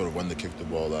sort of when to kick the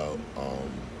ball out,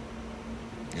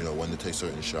 when to take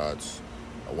certain shots,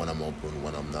 when I'm open,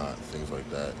 when I'm not, things like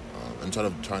that. And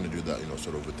trying to do that,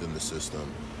 sort of within the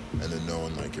system. And then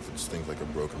knowing, like, if it's things like a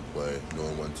broken play,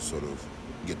 knowing when to sort of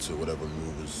get to whatever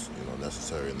move is,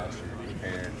 necessary.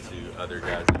 Compared to other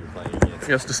guys that you're playing against. I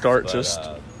guess to start,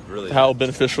 really how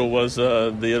beneficial was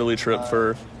the Italy trip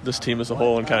for this team as a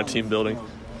whole and kind of team building?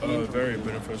 Very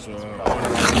beneficial.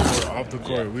 Off the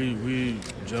court, we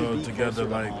gelled together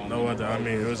like no other. I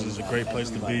mean, it was just a great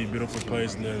place to be, beautiful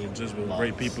place, and then just with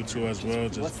great people too as well.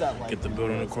 Just get to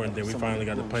build on the court, and then we finally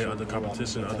got to play other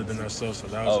competition other than ourselves. So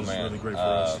that was really great for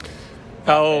us.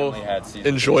 How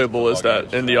enjoyable is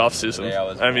that in the off season?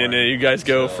 I mean, you guys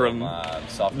go from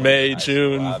May,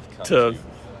 June to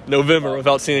November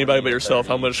without seeing anybody but yourself.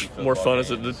 How much more fun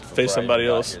is it to face somebody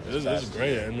else? It's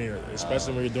great. I mean,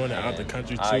 especially when you're doing it out the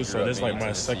country too. So this is like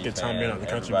my second time being out the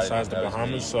country besides the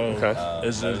Bahamas. So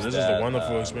this is a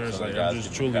wonderful experience. Like, I'm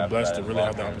just truly blessed to really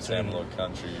have the opportunity.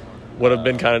 What have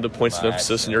been kind of the points of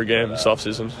emphasis in your game this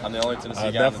offseason?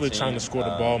 Definitely trying to score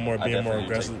the ball more, being more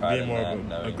aggressive, being more of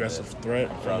an aggressive threat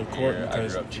from the court.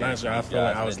 Because last year I feel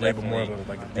like I was labeled more of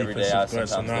a defensive threat,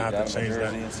 so now I have to change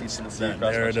that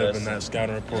narrative and that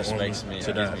scouting report on me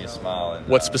to that.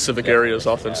 What specific areas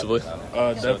offensively?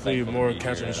 Definitely more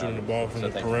catching and shooting the ball from the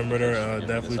perimeter.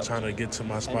 Definitely trying to get to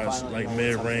my spots, like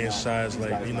mid-range shots,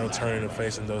 like turning the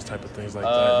face and those type of things like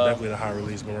that. Definitely the high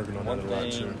release. Been working on that a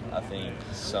lot too. I think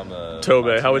some of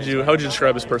Tobe. How would you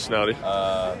describe his personality?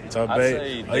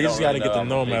 Tobe, you just got to get to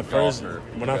know him. At first,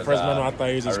 when I first met him, I thought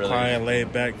he was just quiet,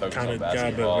 laid back kind of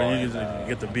guy. But when you just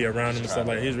get to be around him and stuff,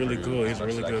 like, he's really cool. He's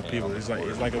really good people. He's like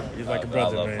a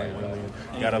brother, man.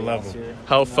 You gotta love him.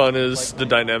 How fun is the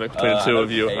dynamic between the two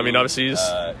of you? I mean, obviously he's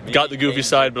got the goofy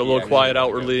side, but a little quiet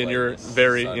outwardly, and you're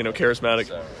very,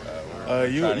 charismatic.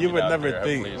 You would never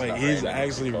think, like, he's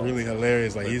actually really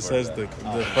hilarious. Like, he says the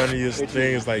funniest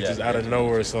things, like, just out of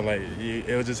nowhere. So, like,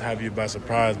 it'll just have you by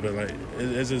surprise. But, like,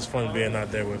 it's just fun being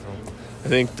out there with him. I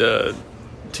think the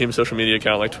team social media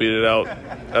account, like, tweeted out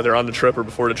either on the trip or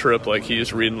before the trip, like,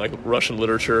 he's reading, like, Russian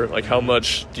literature. Like, how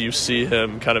much do you see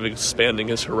him kind of expanding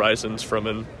his horizons from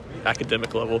an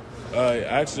academic level?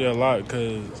 Actually, a lot,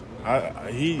 because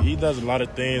he does a lot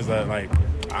of things that, like,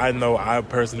 I know I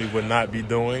personally would not be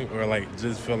doing, or like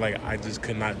just feel like I just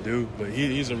could not do. But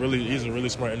he's a really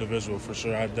smart individual for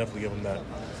sure. I definitely give him that.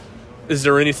 Is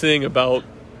there anything about,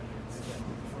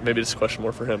 maybe this is a question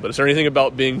more for him, but is there anything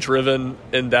about being driven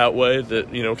in that way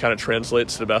that kind of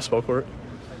translates to the basketball court?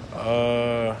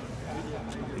 Not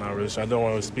really sure. I don't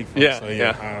want to speak for him. So I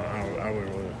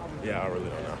really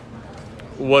don't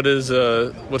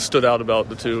know. What stood out about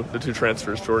the two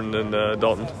transfers, Jordan and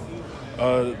Dalton?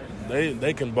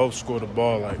 They can both score the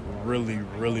ball, like, really,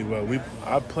 really well.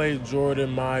 I played Jordan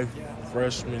my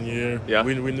freshman year. Yeah.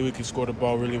 We knew he could score the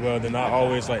ball really well. Then I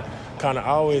always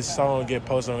saw him get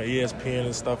posted on ESPN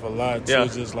and stuff a lot too. Yeah.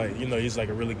 Just like, he's like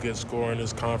a really good scorer in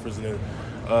this conference. And then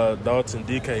Dalton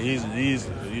DK, he's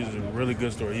a really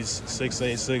good scorer. He's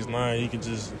 6'8", 6'9". He can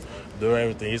just do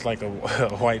everything. He's like a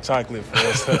white chocolate for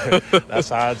us. That's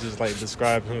how I just like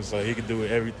describe him. So he can do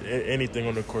anything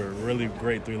on the court. Really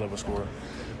great 3-level scorer.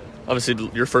 Obviously,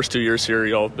 your first 2 years here,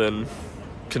 y'all have been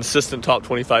consistent top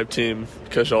 25 team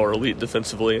because y'all are elite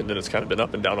defensively, and then it's kind of been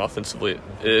up and down offensively.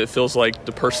 It feels like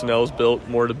the personnel is built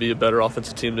more to be a better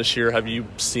offensive team this year. Have you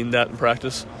seen that in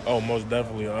practice? Oh, most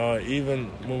definitely. Even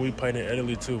when we played in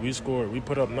Italy too, we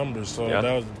put up numbers, so that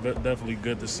was definitely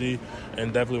good to see.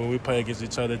 And definitely when we play against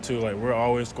each other too, like, we're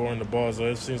always scoring the ball, so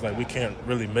it seems like we can't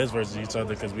really miss versus each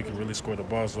other because we can really score the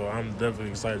ball. So I'm definitely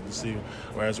excited to see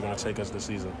where it's going to take us this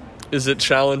season. Is it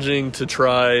challenging to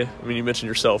try, I mean, you mentioned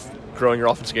yourself, growing your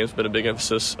offensive game has been a big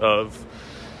emphasis of,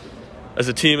 as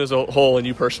a team as a whole and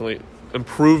you personally,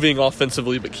 improving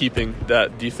offensively but keeping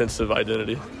that defensive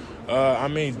identity?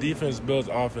 Defense builds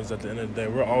offense at the end of the day.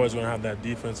 We're always going to have that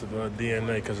defensive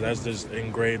DNA because that's just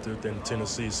engraved within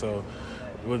Tennessee. So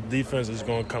with defense, it's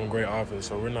going to come great offense.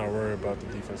 So we're not worried about the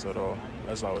defense at all.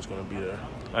 That's always going to be there.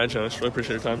 All right, Jonas. Really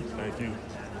appreciate your time. Thank you.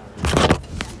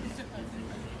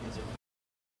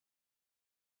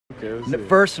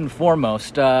 First and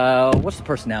foremost, what's the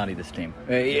personality of this team?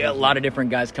 A lot of different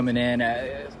guys coming in.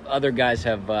 Other guys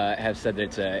have said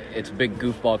that it's a big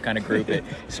goofball kind of group.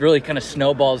 It's really kind of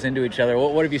snowballs into each other.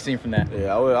 What have you seen from that?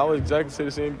 Yeah, I would exactly say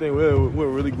the same thing. We're a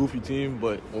really goofy team,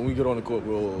 but when we get on the court,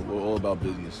 we're all about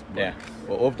business. Yeah.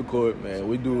 But off the court, man,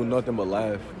 we do nothing but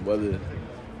laugh. Whether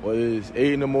it's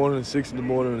 8 in the morning, 6 in the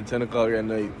morning, and 10 o'clock at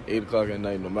night, 8 o'clock at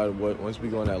night, no matter what. Once we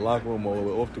go in that locker room or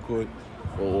we're off the court,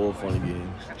 we're all funny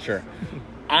games. Sure.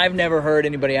 I've never heard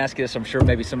anybody ask you this. I'm sure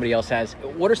maybe somebody else has.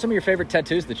 What are some of your favorite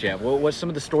tattoos that you have? What's some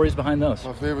of the stories behind those?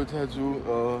 My favorite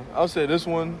tattoo, I'll say this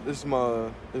one. This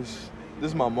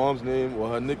is my mom's name.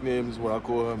 Well, her nickname is what I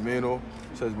call her, Mano.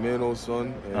 It says Mano's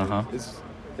son. And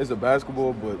it's a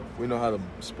basketball, but we know how the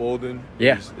Spalding.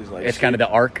 Yeah. It's kind of the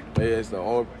arc. Yeah, it's the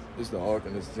arc. It's the arc,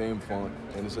 and it's the same font,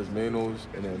 and it says Mano's,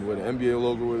 and then where the NBA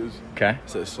logo is, it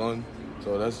says son.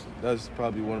 So that's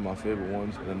probably one of my favorite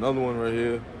ones. And another one right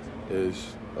here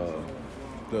is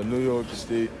the New York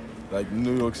State, like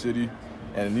New York City.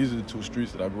 And these are the two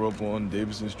streets that I grew up on,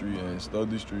 Davidson Street and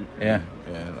Studley Street. Yeah.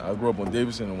 And I grew up on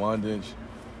Davidson and Wyandanch.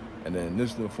 And then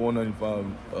this is the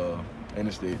 495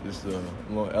 interstate. This is the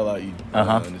LIE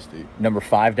interstate. Number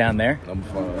 5 down there? Number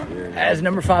 5, yeah. Has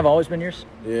number 5 always been yours?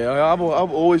 Yeah, I've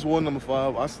always worn number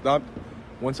 5. I stopped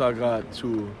once I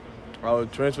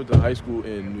transferred to high school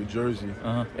in New Jersey,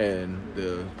 and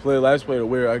the last player to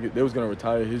wear, they was gonna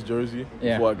retire his jersey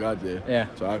before I got there. Yeah.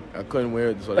 So I couldn't wear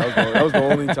it. So that was the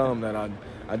only time that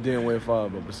I didn't wear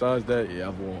 5. But besides that,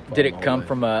 I've worn 5. Did it come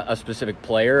from a specific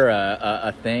player,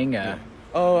 a thing? I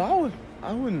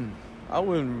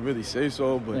wouldn't really say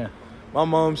so, but my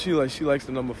mom, she likes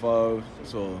the number 5.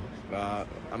 So I've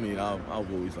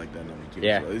always liked that number too.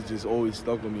 Yeah. So it's just always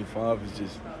stuck with me. 5 is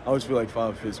just, I always feel like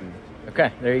 5 fits me.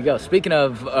 Okay, there you go. Speaking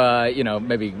of,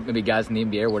 maybe guys in the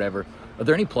NBA or whatever, are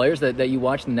there any players that you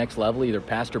watch the next level, either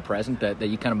past or present, that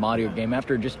you kind of model your game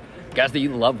after, just guys that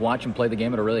you love watching play the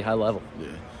game at a really high level? Yeah.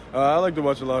 I like to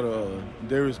watch a lot of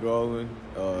Darius Garland,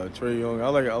 Trae Young. I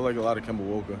like a lot of Kemba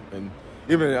Walker, and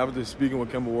even after speaking with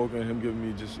Kemba Walker and him giving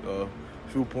me just a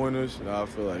few pointers, I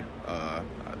feel like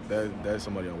that's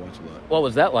somebody I watch a lot. What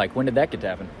was that like? When did that get to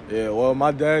happen? Yeah, well,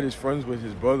 my dad is friends with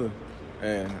his brother,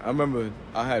 and I remember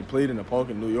I had played in a park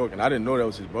in New York, and I didn't know that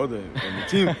was his brother.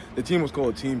 And the team was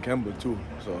called Team Kemba too,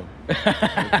 so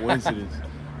a coincidence.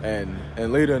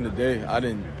 And later in the day,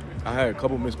 I had a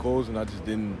couple missed calls, and I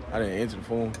didn't answer the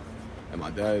phone. And my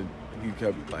dad, he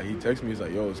texted me, he's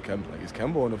like, yo, it's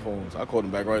Kemba on the phone. So I called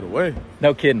him back right away.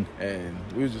 No kidding. And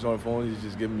we was just on the phone. He's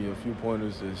just giving me a few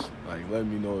pointers, just like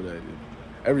letting me know that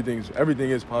everything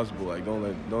is possible. Like don't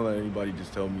let anybody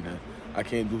just tell me that I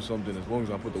can't do something. As long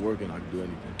as I put the work in, I can do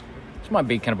anything. This might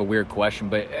be kind of a weird question,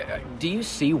 but do you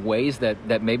see ways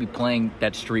that maybe playing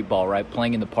that street ball, right,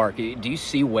 playing in the park, do you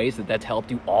see ways that's helped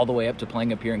you all the way up to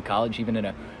playing up here in college, even in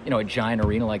a giant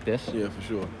arena like this? Yeah, for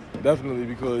sure, definitely,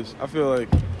 because I feel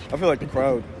like the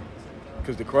crowd,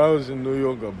 because the crowds in New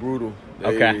York are brutal.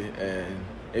 And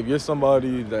if you're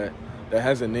somebody that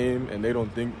has a name and they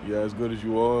don't think you're as good as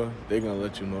you are, they're gonna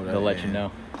let you know that. They'll let you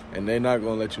know. And they're not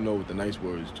gonna let you know with the nice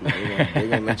words too. They're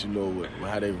gonna let you know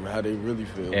how they really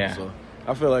feel. Yeah. So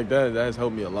I feel like that has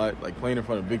helped me a lot. Like playing in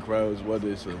front of big crowds, whether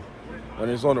it's when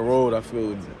it's on the road, I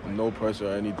feel no pressure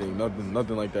or anything.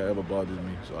 Nothing like that ever bothers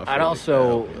me. So I'd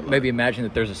also maybe imagine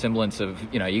that there's a semblance of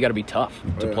you got to be tough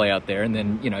to play out there, and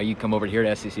then you come over here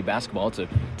to SEC basketball. It's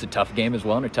a tough game as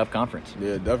well and a tough conference.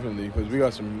 Yeah, definitely, because we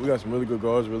got some really good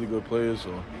guards, really good players.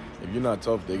 So if you're not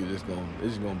tough, they're just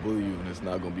gonna bully you, and it's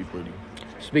not gonna be pretty.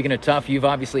 Speaking of tough, you've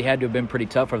obviously had to have been pretty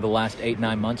tough over the last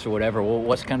 8-9 months or whatever. Well,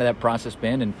 what's kind of that process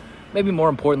been? And maybe more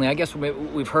importantly, I guess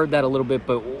we've heard that a little bit,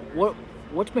 but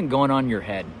what's been going on in your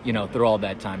head, through all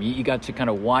that time? You got to kind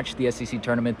of watch the SEC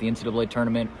tournament, the NCAA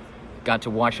tournament, got to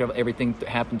watch everything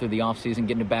happen through the offseason,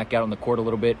 getting it back out on the court a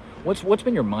little bit. What's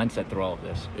been your mindset through all of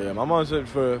this? Yeah, my mindset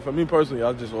for me personally,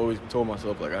 I just always told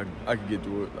myself, like, I can get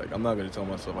through it. Like, I'm not going to tell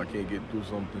myself I can't get through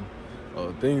something.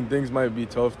 Things might be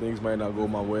tough. Things might not go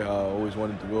my way how I always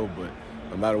wanted to go, but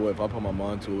no matter what, if I put my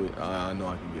mind to it, I know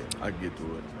I can get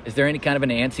through it. Is there any kind of an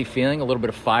antsy feeling, a little bit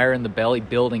of fire in the belly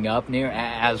building up near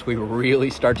as we really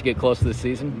start to get close to the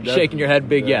season? Definitely, shaking your head,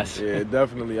 big yes. Yeah,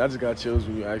 definitely. I just got chills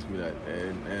when you asked me that,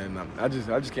 and I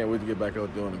just can't wait to get back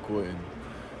out there on the court and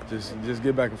just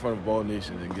get back in front of Ball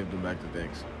Nation and give them back the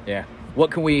thanks. Yeah. What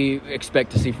can we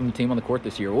expect to see from the team on the court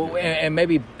this year? Well, and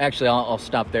maybe, actually, I'll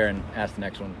stop there and ask the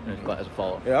next one as a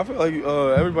follow-up. Yeah, I feel like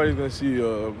everybody's going to see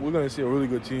we're going to see a really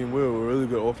good team. We're a really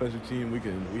good offensive team.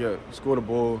 We got score the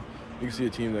ball. You can see a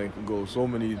team that can go so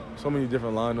many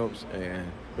different lineups, and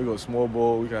we go small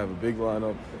ball. We can have a big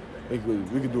lineup. We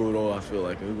could do it all, I feel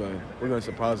like. And we're going to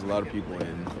surprise a lot of people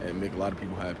and make a lot of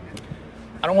people happy.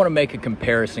 I don't want to make a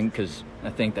comparison because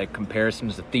I think that comparison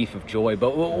is a thief of joy,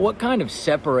 but what kind of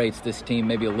separates this team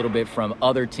maybe a little bit from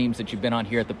other teams that you've been on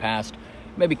here at the past,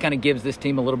 maybe kind of gives this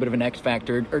team a little bit of an X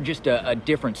factor or just a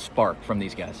different spark from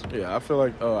these guys? Yeah, I feel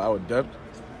like our depth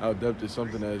is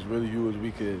something that is really huge.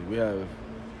 We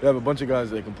have a bunch of guys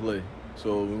that can play.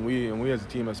 So when we as a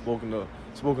team have spoken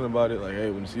about it, like, hey,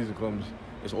 when the season comes,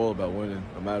 it's all about winning,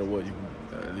 no matter what.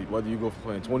 Whether you go for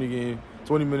playing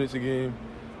 20 minutes a game,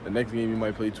 the next game you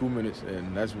might play 2 minutes,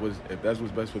 and if that's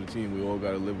what's best for the team, we all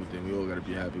got to live with it. We all got to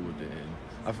be happy with it. And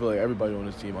I feel like everybody on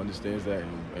this team understands that,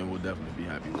 and will definitely be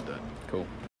happy with that. Cool.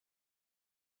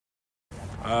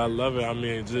 I love it. I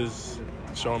mean, just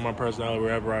showing my personality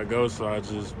wherever I go, so I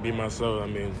just be myself. I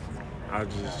mean, I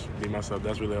just be myself.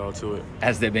 That's really all to it.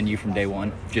 Has that been you from day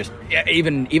one? Just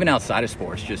even outside of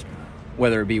sports, just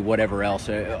whether it be whatever else,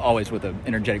 always with an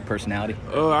energetic personality?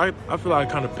 I feel like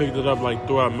I kind of picked it up like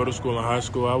throughout middle school and high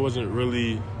school. I wasn't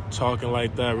really talking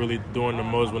like that, really doing the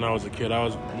most when I was a kid. I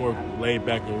was more laid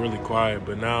back and really quiet,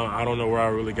 but now I don't know where I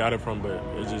really got it from, but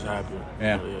it just happened.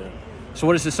 Yeah. So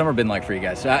what has this summer been like for you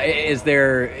guys? Is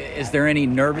there any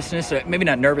nervousness? Maybe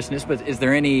not nervousness, but is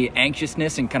there any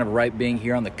anxiousness and kind of being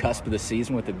here on the cusp of the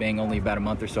season with it being only about a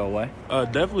month or so away?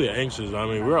 Definitely anxious. I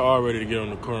mean, we're all ready to get on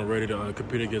the court and ready to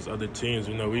compete against other teams.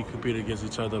 We compete against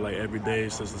each other like every day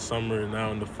since the summer and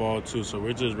now in the fall too. So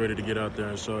we're just ready to get out there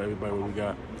and show everybody what we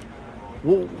got.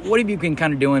 Well, what have you been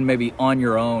kind of doing maybe on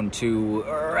your own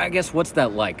or I guess what's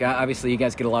that like? Obviously, you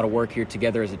guys get a lot of work here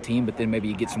together as a team, but then maybe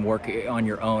you get some work on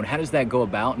your own. How does that go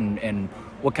about and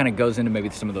what kind of goes into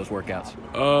maybe some of those workouts?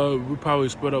 We probably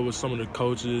split up with some of the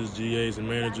coaches, GAs, and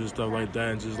managers, stuff like that,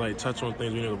 and just like touch on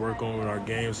things we need to work on with our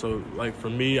game. So like for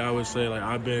me, I would say like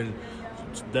I've been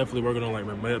definitely working on like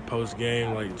my mid-post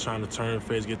game, like trying to turn,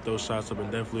 face, get those shots up,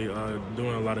 and definitely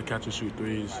doing a lot of catch and shoot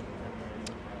threes.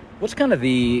 What's kind of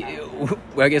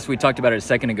I guess we talked about it a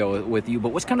second ago with you, but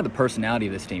what's kind of the personality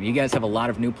of this team? You guys have a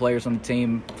lot of new players on the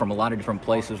team from a lot of different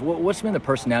places. What's been the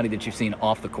personality that you've seen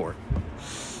off the court?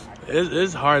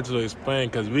 It's hard to explain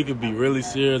because we could be really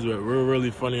serious, but we're really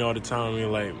funny all the time. I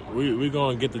mean, like, we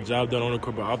going to get the job done on the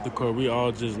court, but off the court, we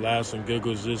all just laughs and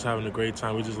giggles, just having a great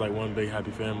time. We're just like one big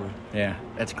happy family. Yeah,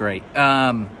 that's great.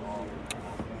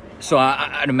 So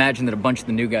I'd imagine that a bunch of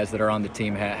the new guys that are on the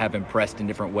team have impressed in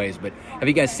different ways. But have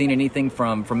you guys seen anything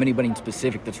from anybody in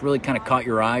specific that's really kind of caught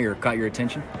your eye or caught your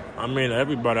attention? I mean,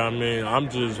 everybody. I mean, I'm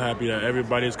just happy that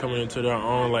everybody's coming into their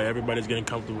own. Like, everybody's getting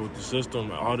comfortable with the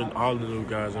system. All the new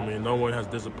guys. I mean, no one has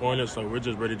disappointed, so we're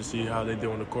just ready to see how they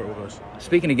do on the court with us.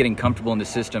 Speaking of getting comfortable in the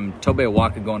system, Tobe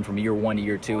Awaka going from year 1 to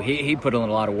year 2, he put in a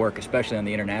lot of work, especially on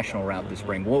the international route this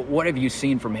spring. What have you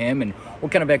seen from him, and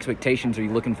what kind of expectations are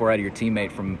you looking for out of your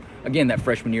teammate from, again, that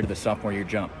freshman year to the sophomore year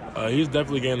jump? He's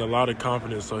definitely getting a lot of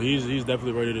confidence, so he's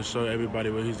definitely ready to show everybody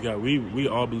what he's got. We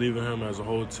all believe in him as a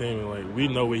whole team, and like, we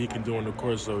know what he can do on the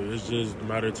court, so it's just a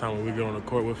matter of time when we get on the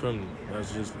court with him.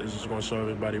 It's just going to show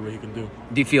everybody what he can do.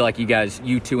 Do you feel like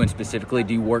you two and specifically,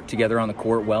 do you work together on the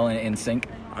court well and in sync?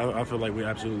 I feel like we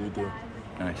absolutely do.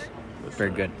 Nice.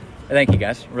 Very good. Thank you,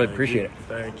 guys. Really appreciate it.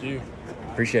 Thank you.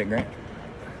 Appreciate it, Grant.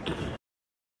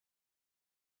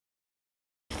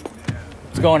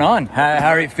 What's going on? How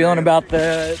are you feeling about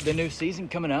the new season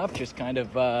coming up? Just kind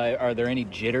of, are there any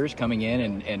jitters coming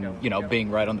in and being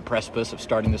right on the precipice of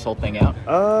starting this whole thing out?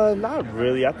 Not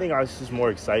really. I think it's just more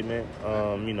excitement.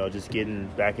 Just getting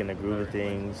back in the groove of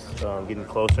things, getting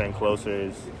closer and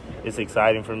closer is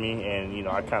exciting for me, and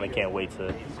I kind of can't wait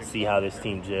to see how this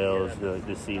team gels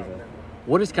this season.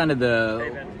 What is kind of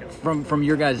from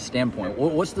your guys' standpoint,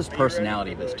 what's this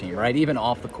personality of this team, right? Even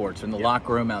off the courts, in the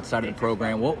locker room, outside of the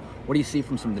program, what do you see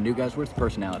from some of the new guys? Where's the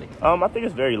personality? I think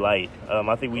it's very light.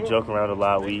 I think we joke around a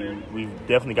lot. We've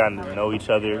definitely gotten to know each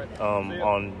other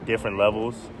on different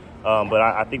levels. But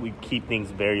I think we keep things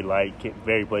very light,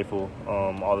 very playful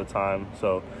all the time.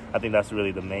 So I think that's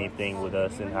really the main thing with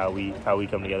us and how we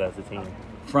come together as a team.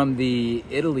 From the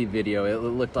Italy video, it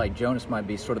looked like Jonas might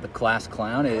be sort of the class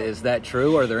clown. Is that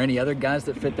true? Are there any other guys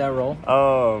that fit that role?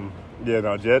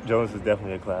 Jonas is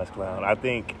definitely a class clown. I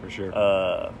think for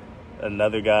sure.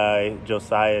 Another guy,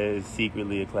 Josiah, is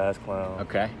secretly a class clown.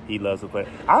 Okay. He loves to play.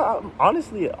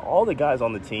 Honestly, all the guys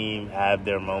on the team have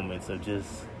their moments of just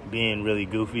being really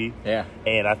goofy. Yeah.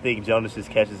 And I think Jonas just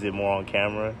catches it more on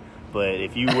camera. But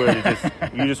if you were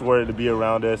to were to be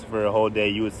around us for a whole day,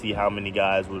 you would see how many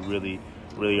guys would really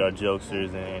are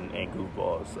jokesters and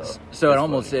goofballs. So it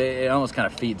almost kind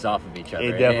of feeds off of each other.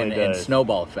 It definitely does. And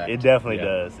snowball effect. It definitely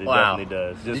does. It definitely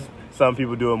does. Just some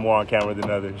people do it more on camera than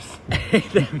others.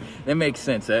 That makes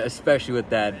sense, especially with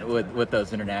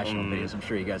those international videos. I'm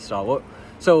sure you guys saw.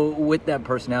 So with that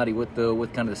personality, with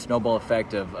kind of the snowball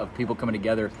effect of people coming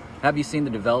together, have you seen the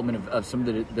development of some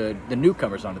of the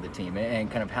newcomers onto the team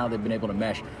and kind of how they've been able to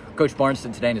mesh? Coach Barnes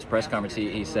said today in his press conference,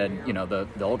 he said, the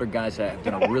older guys have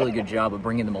done a really good job of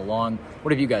bringing them along.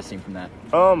 What have you guys seen from that?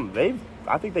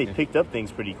 I think they picked up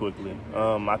things pretty quickly.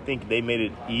 I think they made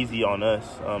it easy on us,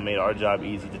 made our job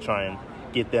easy to try and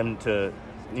get them to,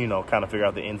 kind of figure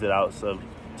out the ins and outs of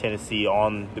Tennessee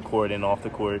on the court and off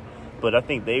the court. But I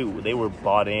think they were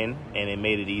bought in, and it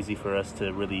made it easy for us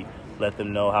to really let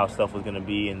them know how stuff was going to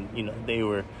be. And they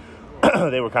were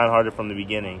they were kind of harder from the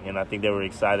beginning, and I think they were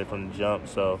excited from the jump.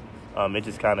 So it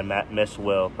just kind of meshed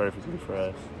well perfectly for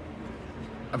us.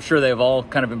 I'm sure they've all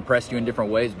kind of impressed you in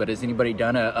different ways, but has anybody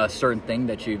done a certain thing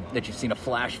that you've seen a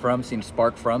flash from, seen a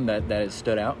spark from that has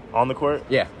stood out on the court?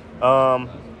 Yeah.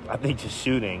 I think just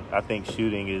shooting. I think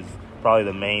shooting is probably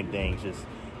the main thing. Just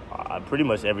pretty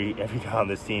much every guy on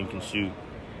this team can shoot,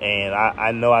 and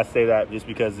I know I say that just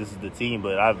because this is the team,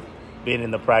 but I've been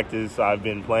in the practice, I've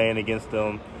been playing against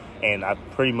them, and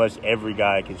pretty much every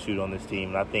guy can shoot on this team.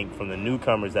 And I think from the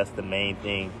newcomers, that's the main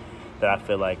thing that I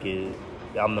feel like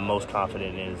I'm the most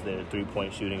confident in, is their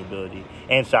three-point shooting ability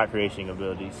and shot creation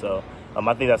ability. So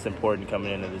I think that's important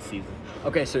coming into this season.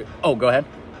 Okay, so go ahead.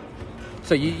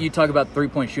 So you talk about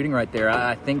three-point shooting right there.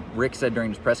 I think Rick said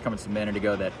during his press conference a minute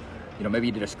ago that maybe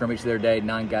you did a scrimmage the other day,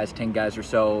 9 guys, 10 guys or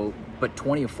so, but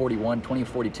 20 of 41, 20 of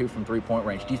 42 from three-point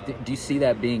range. Do you see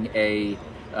that being a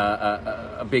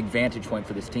big vantage point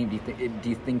for this team? Do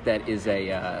you think that is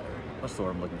what's the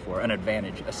word I'm looking for? An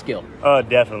advantage, a skill?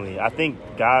 Definitely. I think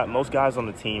most guys on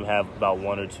the team have about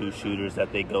 1 or 2 shooters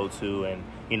that they go to, and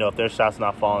if their shot's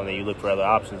not falling, then you look for other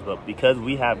options. But because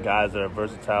we have guys that are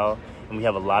versatile and we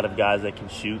have a lot of guys that can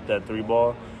shoot that three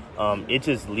ball, it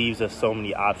just leaves us so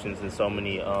many options and so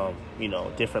many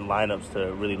different lineups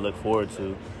to really look forward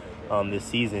to this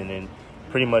season. And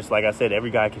pretty much, like I said, every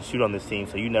guy can shoot on this team,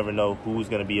 so you never know who's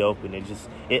going to be open.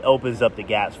 It opens up the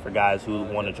gaps for guys who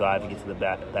want to drive and get to the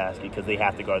basket because they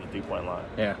have to guard the three-point line.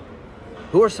 Yeah.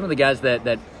 Who are some of the guys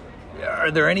that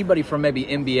are there anybody from maybe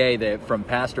NBA that from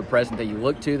past or present that you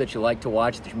look to that you like to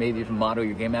watch that you maybe even model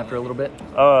your game after a little bit?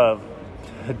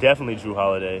 Definitely Drew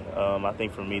Holiday. I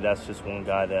think for me that's just one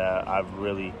guy that I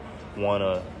really want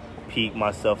to peak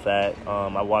myself at.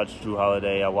 I watched Drew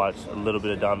Holiday. I watched a little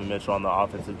bit of Donovan Mitchell on the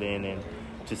offensive end and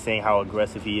just seeing how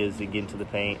aggressive he is in getting to the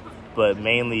paint. But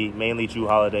mainly Drew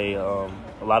Holiday, a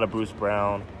lot of Bruce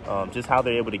Brown, just how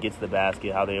they're able to get to the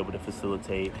basket, how they're able to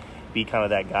facilitate, be kind of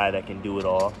that guy that can do it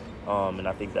all. And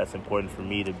I think that's important for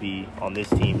me to be on this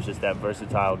team, is just that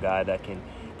versatile guy that can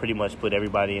pretty much put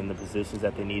everybody in the positions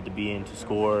that they need to be in to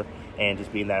score, and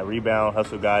just being that rebound,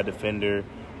 hustle guy, defender.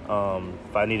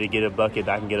 If I need to get a bucket,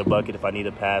 I can get a bucket. If I need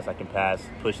a pass, I can pass,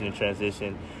 pushing in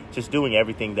transition, just doing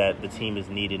everything that the team is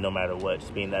needed no matter what,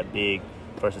 just being that big,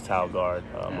 versatile guard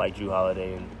like Drew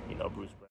Holiday and Bruce Brown.